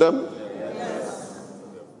eaten with them? Yes.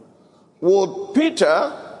 Would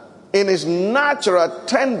Peter, in his natural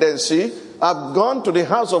tendency, have gone to the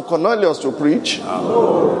house of Cornelius to preach?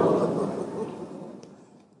 No.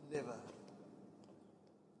 Never.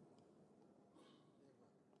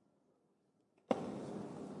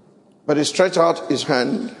 But he stretched out his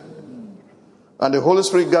hand, and the Holy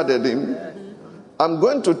Spirit gathered him. I'm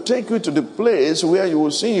going to take you to the place where you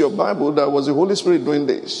will see in your Bible that was the Holy Spirit doing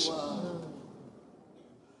this.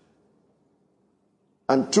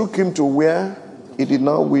 And took him to where he did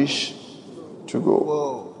not wish to go.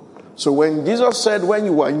 Whoa. So when Jesus said, when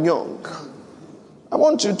you were young, I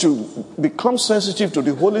want you to become sensitive to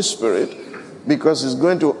the Holy Spirit, because he's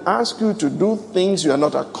going to ask you to do things you are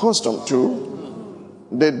not accustomed to.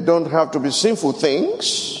 They don't have to be sinful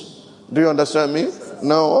things. Do you understand me?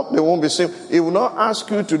 No, they won't be sinful. He will not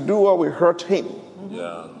ask you to do what will hurt him.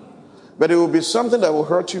 Yeah. But it will be something that will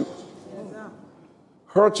hurt you.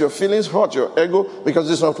 Hurt your feelings, hurt your ego, because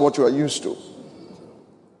it's not what you are used to.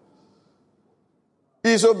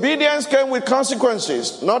 His obedience came with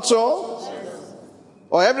consequences, not so?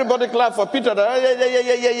 Or everybody clap for Peter.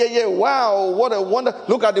 Yeah. Wow, what a wonder.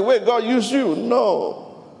 Look at the way God used you.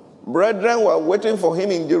 No. Brethren were waiting for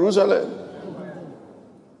him in Jerusalem.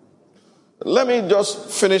 Let me just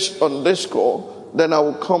finish on this call, then I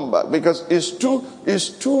will come back, because it's too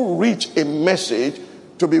rich a message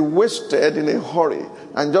to be wasted in a hurry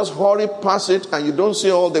and just hurry past it and you don't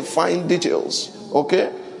see all the fine details.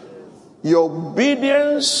 Okay? Your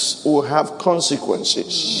obedience will have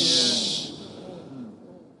consequences.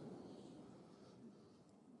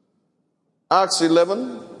 Acts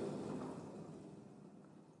 11.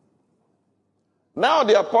 Now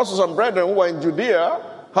the apostles and brethren who were in Judea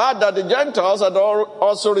heard that the Gentiles had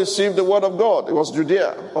also received the word of God. It was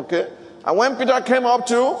Judea, okay? And when Peter came up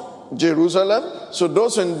to Jerusalem, so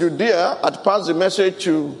those in Judea had passed the message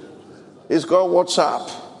to, it's called WhatsApp.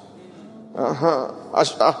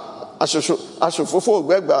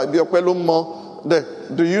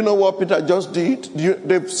 Do you know what Peter just did?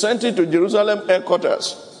 They've sent it to Jerusalem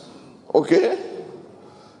headquarters. Okay?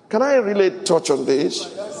 Can I really touch on this?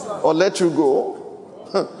 Or let you go?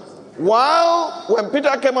 When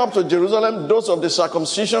Peter came up to Jerusalem, those of the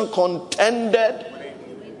circumcision contended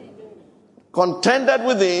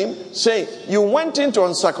with him, saying, you went into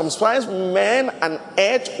uncircumcised men and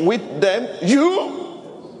ate with them, you?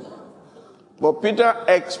 But Peter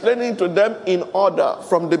explaining to them in order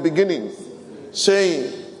from the beginning,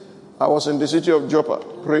 saying, I was in the city of Joppa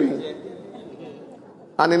praying.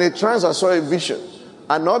 And in a trance I saw a vision.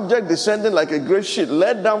 An object descending like a great sheet,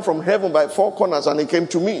 let down from heaven by four corners, and it came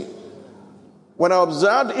to me. When I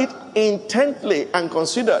observed it intently and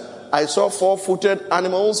considered, I saw four-footed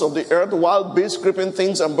animals of the earth, wild beasts, creeping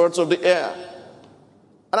things, and birds of the air.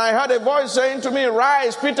 And I heard a voice saying to me,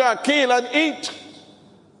 rise, Peter, kill and eat.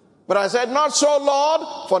 But I said, not so,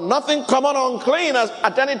 Lord, for nothing common or unclean has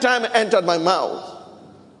at any time entered my mouth.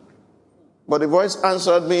 But the voice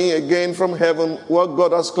answered me again from heaven, what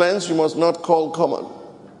God has cleansed, you must not call common.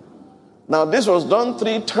 Now this was done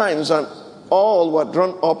 3 times, and all were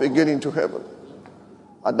drawn up again into heaven.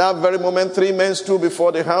 At that very moment, 3 men stood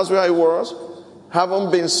before the house where I was,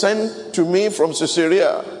 having been sent to me from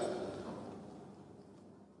Caesarea.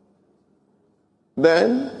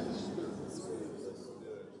 Then,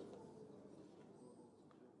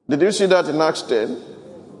 did you see that in Acts 10?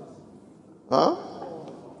 Huh?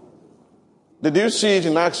 Did you see it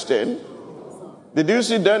in Acts 10? Did you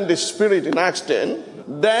see then the Spirit in Acts 10?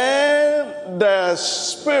 Then the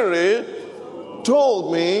Spirit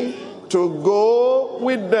told me to go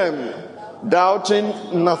with them, doubting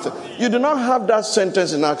nothing. You do not have that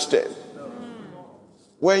sentence in Acts 10.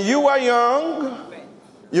 When you were young,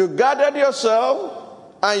 you gathered yourself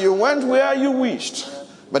and you went where you wished.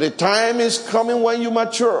 But the time is coming when you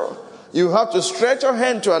mature. You have to stretch your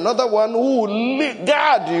hand to another one who will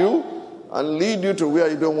guard you and lead you to where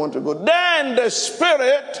you don't want to go. Then the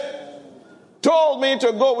Spirit told me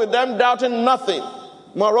to go with them, doubting nothing.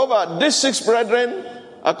 Moreover, these 6 brethren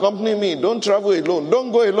accompany me. Don't travel alone.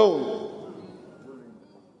 Don't go alone.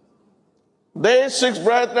 These 6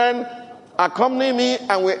 brethren accompany me,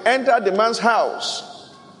 and we entered the man's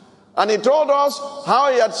house. And he told us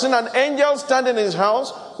how he had seen an angel standing in his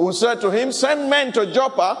house, who said to him, send men to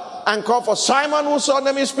Joppa and call for Simon, whose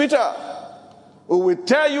surname is Peter, who will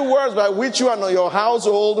tell you words by which you and your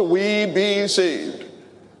household will be saved.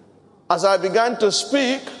 As I began to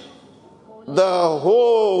speak, the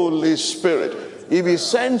Holy Spirit, if he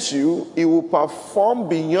sends you, he will perform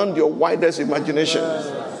beyond your widest imagination.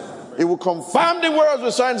 He will confirm the words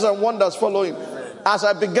with signs and wonders following. As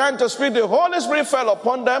I began to speak, the Holy Spirit fell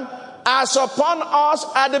upon them as upon us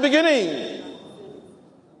at the beginning.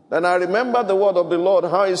 Then I remember the word of the Lord,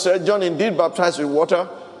 how he said, John indeed baptized with water,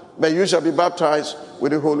 but you shall be baptized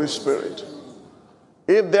with the Holy Spirit.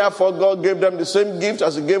 If therefore God gave them the same gift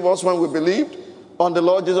as he gave us when we believed on the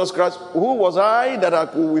Lord Jesus Christ, who was I that I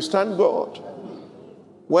could withstand God?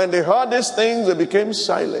 When they heard these things, they became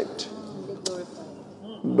silent.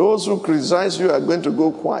 Those who criticize you are going to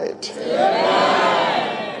go quiet.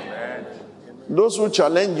 Amen. Those who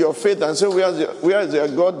challenge your faith and say, where is their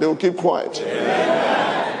God? They will keep quiet.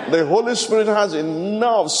 Amen. The Holy Spirit has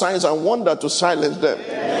enough signs and wonder to silence them.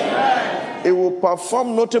 Amen. It will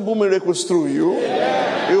perform notable miracles through you.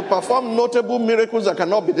 Amen. It will perform notable miracles that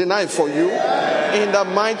cannot be denied for you. Amen. In the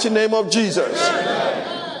mighty name of Jesus.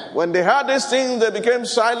 Amen. When they heard these things, they became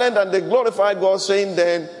silent and they glorified God, saying,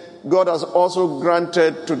 then God has also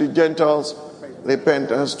granted to the Gentiles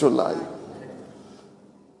repentance to life.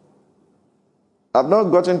 I've not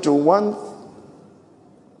gotten to one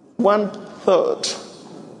third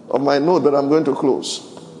of my note, but I'm going to close.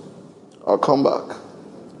 I'll come back.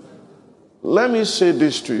 Let me say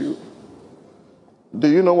this to you. Do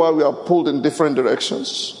you know why we are pulled in different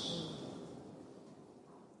directions?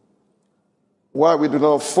 Why we do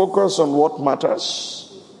not focus on what matters?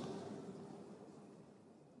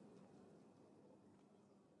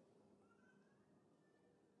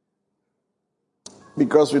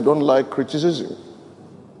 Because we don't like criticism.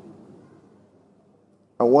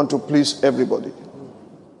 I want to please everybody.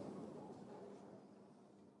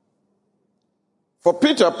 For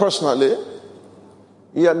Peter personally,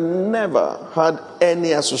 he had never had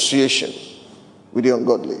any association with the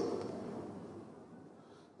ungodly.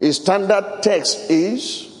 His standard text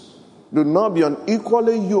is, do not be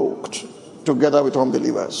unequally yoked together with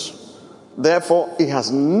unbelievers. Therefore, it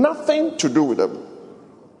has nothing to do with them.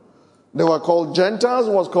 They were called Gentiles,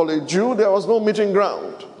 was called a Jew. There was no meeting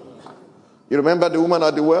ground. You remember the woman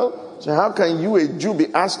at the well? So how can you, a Jew,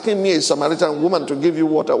 be asking me, a Samaritan woman, to give you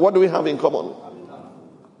water? What do we have in common?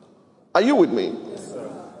 Are you with me? Yes,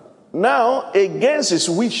 sir. Now, against his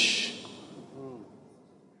wish,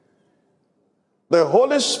 the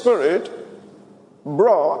Holy Spirit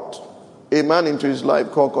brought a man into his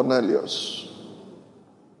life called Cornelius.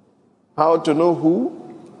 How to know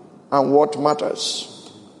who and what matters.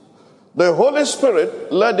 The Holy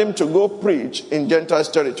Spirit led him to go preach in Gentiles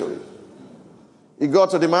territory. He got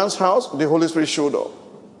to the man's house, the Holy Spirit showed up.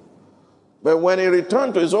 But when he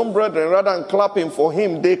returned to his own brethren, rather than clapping for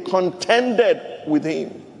him, they contended with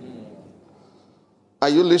him. Are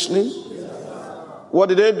you listening? What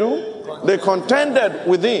did they do? They contended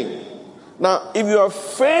with him. Now, if you are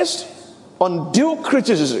faced undue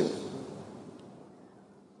criticism,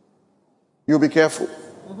 you'll be careful.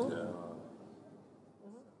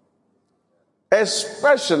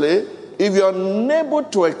 Especially if you're unable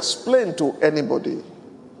to explain to anybody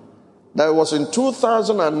that it was in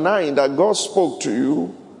 2009 that God spoke to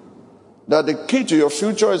you that the key to your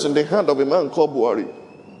future is in the hand of a man called Buhari.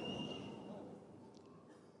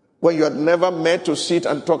 When you had never met to sit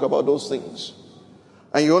and talk about those things.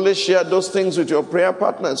 And you only shared those things with your prayer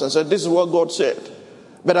partners and said, this is what God said.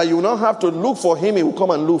 But that you will not have to look for him, he will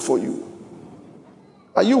come and look for you.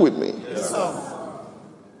 Are you with me? Yes, sir.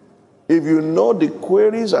 If you know the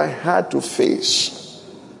queries I had to face,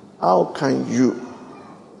 how can you,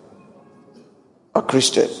 a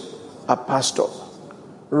Christian, a pastor,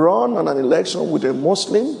 run on an election with a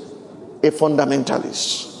Muslim, a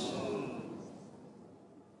fundamentalist?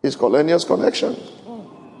 It's Cornelius' connection.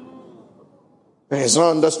 It's not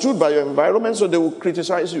understood by your environment, so they will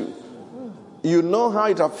criticize you. You know how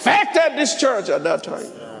it affected this church at that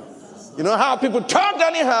time. You know how people talked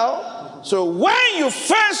anyhow. So when you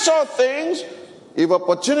face such things, if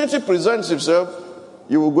opportunity presents itself,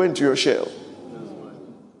 you will go into your shell.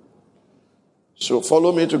 So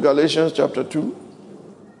follow me to Galatians chapter 2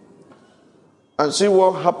 and see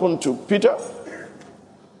what happened to Peter.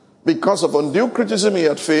 Because of undue criticism he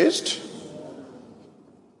had faced,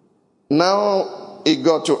 now he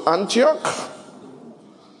got to Antioch.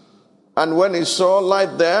 And when he saw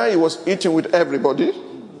life there, he was eating with everybody.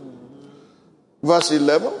 Verse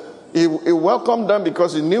 11. He welcomed them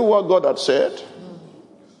because he knew what God had said.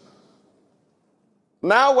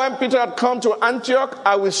 Now when Peter had come to Antioch,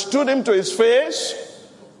 I withstood him to his face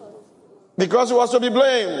because he was to be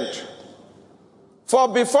blamed. For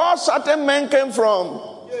before certain men came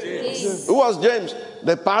from, James. Who was James?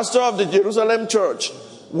 The pastor of the Jerusalem church,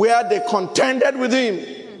 where they contended with him.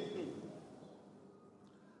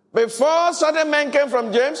 Before certain men came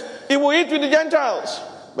from James, he would eat with the Gentiles.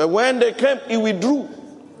 But when they came, he withdrew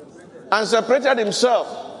and separated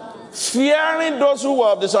himself, fearing those who were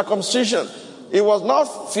of the circumcision. He was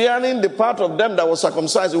not fearing the part of them that was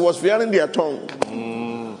circumcised. He was fearing their tongue.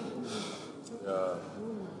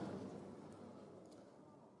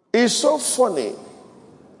 It's so funny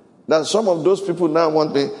that some of those people now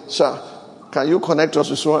want me, sir, can you connect us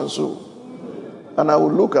with so and so? And I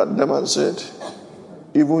will look at them and said,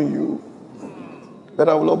 even you. But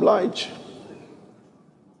I will oblige.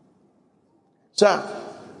 Sir,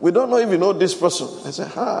 we don't know if you know this person. I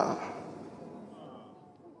said,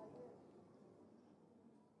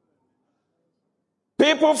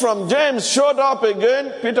 People from James showed up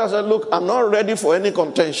again. Peter said, look, I'm not ready for any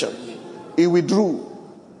contention. He withdrew.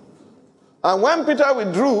 And when Peter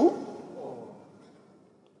withdrew,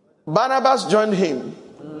 Barnabas joined him.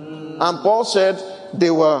 And Paul said they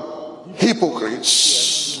were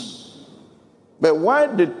hypocrites. But why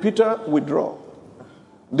did Peter withdraw?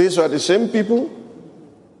 These were the same people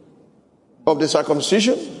of the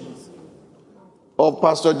circumcision, of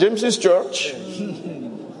Pastor James's church,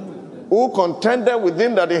 who contended with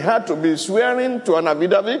him that he had to be swearing to an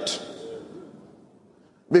affidavit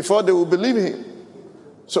before they would believe him.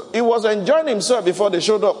 So he was enjoying himself before they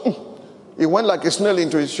showed up. He went like a snail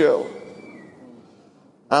into his shell.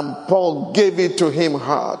 And Paul gave it to him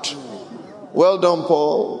hard. Well done,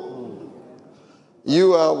 Paul.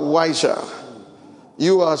 You are wiser.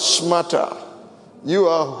 You are smarter. You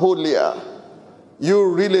are holier.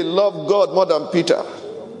 You really love God more than Peter.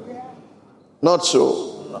 Not so.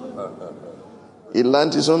 He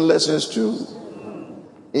learned his own lessons too.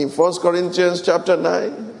 In 1 Corinthians chapter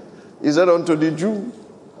 9, he said, unto the Jew,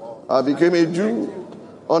 I became a Jew.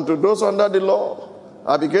 Unto those under the law,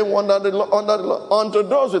 I became one under the law. Unto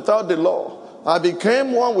those without the law, I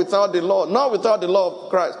became one without the law, not without the law of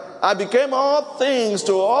Christ. I became all things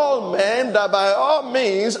to all men, that by all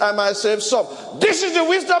means I might save some. This is the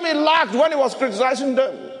wisdom he lacked when he was criticizing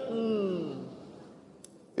them.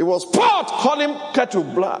 It was pot calling kettle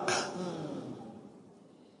black.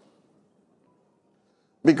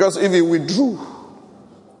 Because if he withdrew,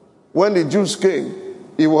 when the Jews came,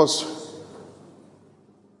 he was,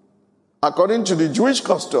 according to the Jewish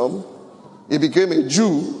custom, he became a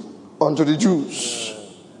Jew unto the Jews.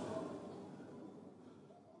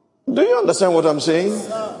 Do you understand what I'm saying?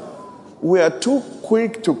 We are too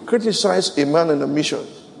quick to criticize a man in a mission.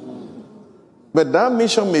 But that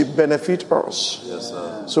mission may benefit us. Yes,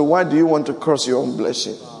 sir. So why do you want to curse your own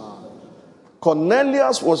blessing?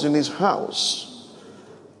 Cornelius was in his house.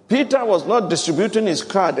 Peter was not distributing his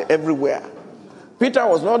card everywhere. Peter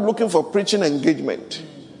was not looking for preaching engagement.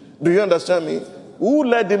 Do you understand me? Who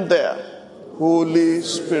led him there? Holy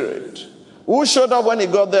Spirit. Who showed up when he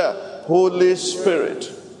got there? Holy Spirit.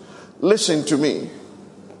 Listen to me.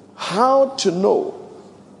 How to know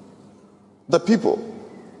the people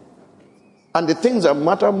and the things that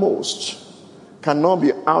matter most cannot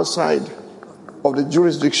be outside of the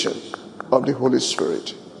jurisdiction of the Holy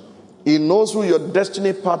Spirit. He knows who your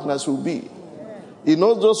destiny partners will be. He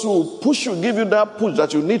knows those who will push you, give you that push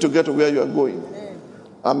that you need to get to where you are going.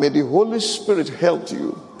 And may the Holy Spirit help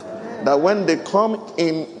you that when they come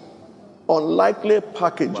in unlikely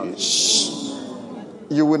packages,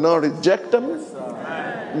 you will not reject them.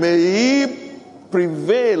 May He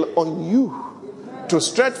prevail on you to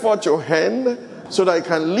stretch forth your hand so that He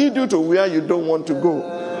can lead you to where you don't want to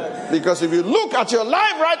go. Because if you look at your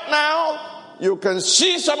life right now, you can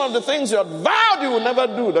see some of the things you had vowed you will never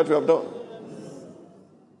do that you have done.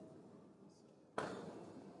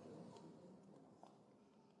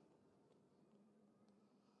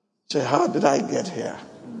 Say, how did I get here?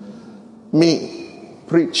 Me,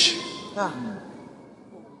 preach.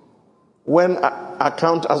 When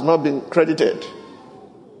account has not been credited.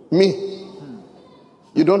 Me.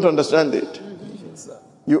 You don't understand it.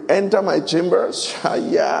 You enter my chambers.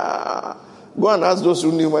 Yeah. Go and ask those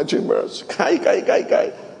who knew my chambers.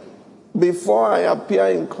 Kai. Before I appear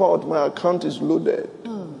in court, my account is loaded.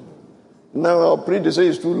 Now I'll preach, they say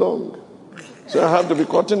it's too long. So I have to be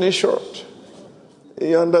cutting it short.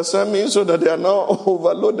 You understand me? So that they are not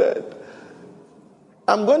overloaded.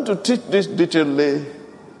 I'm going to teach this detailedly,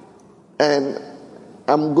 and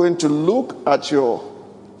I'm going to look at your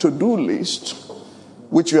to-do list,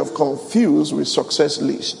 which you have confused with success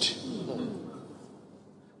list,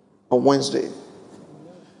 on Wednesday.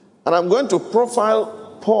 And I'm going to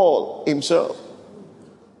profile Paul himself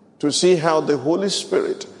to see how the Holy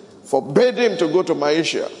Spirit forbade him to go to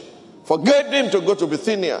Mysia, forbade him to go to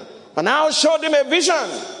Bithynia, and now showed him a vision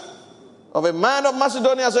of a man of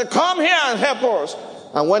Macedonia and said, come here and help us.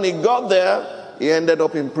 And when he got there, he ended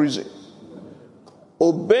up in prison.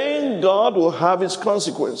 Obeying God will have its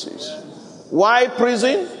consequences. Why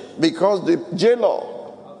prison? Because the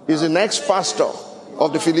jailer is an ex-pastor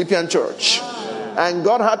of the Philippian church. And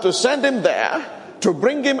God had to send him there to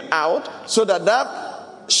bring him out so that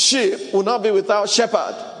that sheep will not be without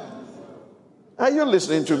shepherd. Are you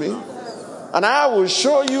listening to me? And I will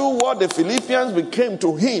show you what the Philippians became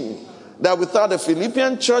to him, that without the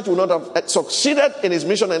Philippian church would not have succeeded in his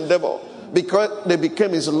mission endeavor, because they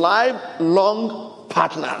became his lifelong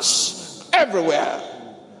partners everywhere.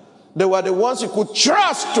 They were the ones he could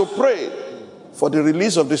trust to pray for the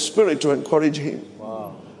release of the Spirit to encourage him.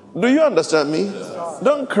 Wow. Do you understand me?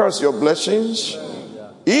 Don't curse your blessings.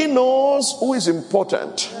 He knows who is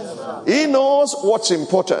important. He knows what's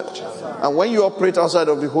important. And when you operate outside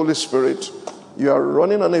of the Holy Spirit, you are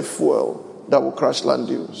running on a fuel that will crash land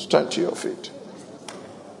you. Stand to your feet.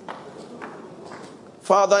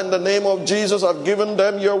 Father, in the name of Jesus, I've given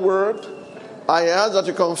them your word. I ask that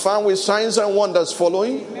you confirm with signs and wonders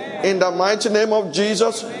following. In the mighty name of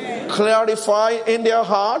Jesus, clarify in their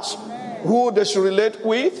hearts who they should relate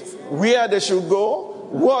with, where they should go,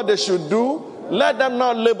 what they should do. Let them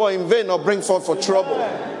not labor in vain or bring forth for trouble.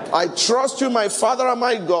 I trust you, my Father and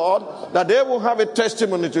my God, that they will have a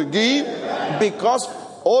testimony to give, because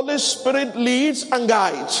Holy Spirit leads and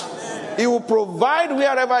guides. He will provide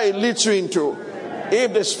wherever He leads you into.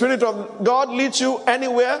 If the Spirit of God leads you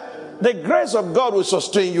anywhere, the grace of God will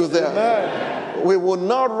sustain you there. Amen. We will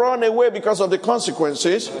not run away because of the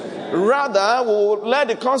consequences. Rather, we will let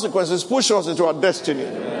the consequences push us into our destiny.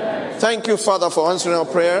 Amen. Thank you, Father, for answering our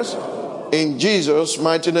prayers. In Jesus'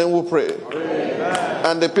 mighty name we pray. Amen.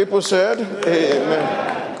 And the people said,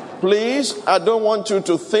 Amen. Please, I don't want you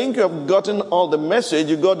to think you have gotten all the message.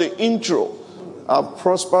 You got the intro. I've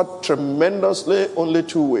prospered tremendously only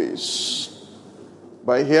 2 ways.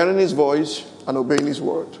 By hearing His voice and obeying His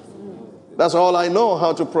word. That's all I know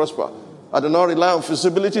how to prosper. I do not rely on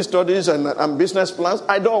feasibility studies and business plans.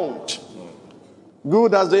 I don't.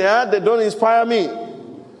 Good as they are, they don't inspire me.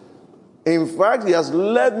 In fact, He has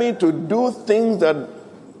led me to do things that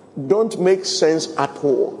don't make sense at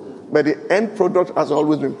all. But the end product has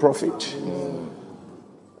always been profit.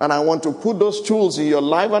 And I want to put those tools in your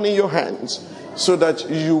life and in your hands so that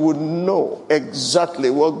you would know exactly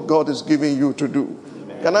what God is giving you to do.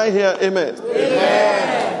 Can I hear amen?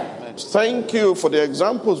 Amen. Thank you for the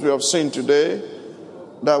examples we have seen today.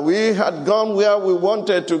 That we had gone where we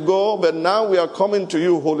wanted to go, but now we are coming to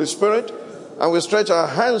you, Holy Spirit, and we stretch our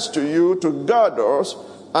hands to you to guide us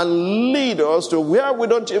and lead us to where we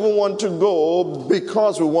don't even want to go,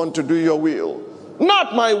 because we want to do your will.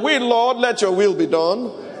 Not my will, Lord, let your will be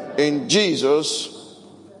done. In Jesus'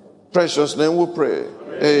 precious name we pray.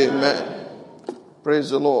 Amen.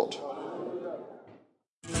 Praise the Lord.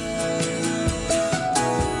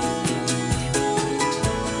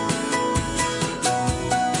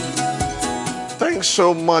 Thanks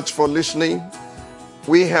so much for listening.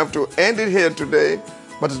 We have to end it here today,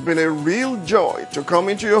 but it's been a real joy to come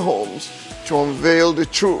into your homes to unveil the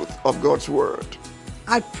truth of God's word.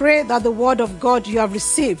 I pray that the word of God you have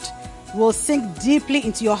received will sink deeply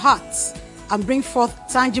into your hearts and bring forth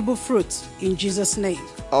tangible fruit in Jesus' name.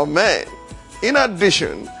 Amen. In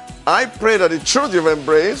addition, I pray that the truth you've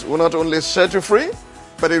embraced will not only set you free,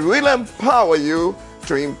 but it will empower you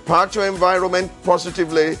to impact your environment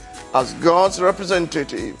positively as God's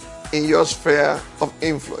representative in your sphere of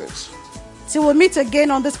influence. Till we meet again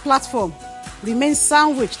on this platform, remain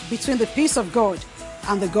sandwiched between the peace of God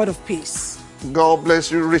and the God of peace. God bless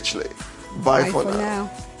you richly. Bye for now.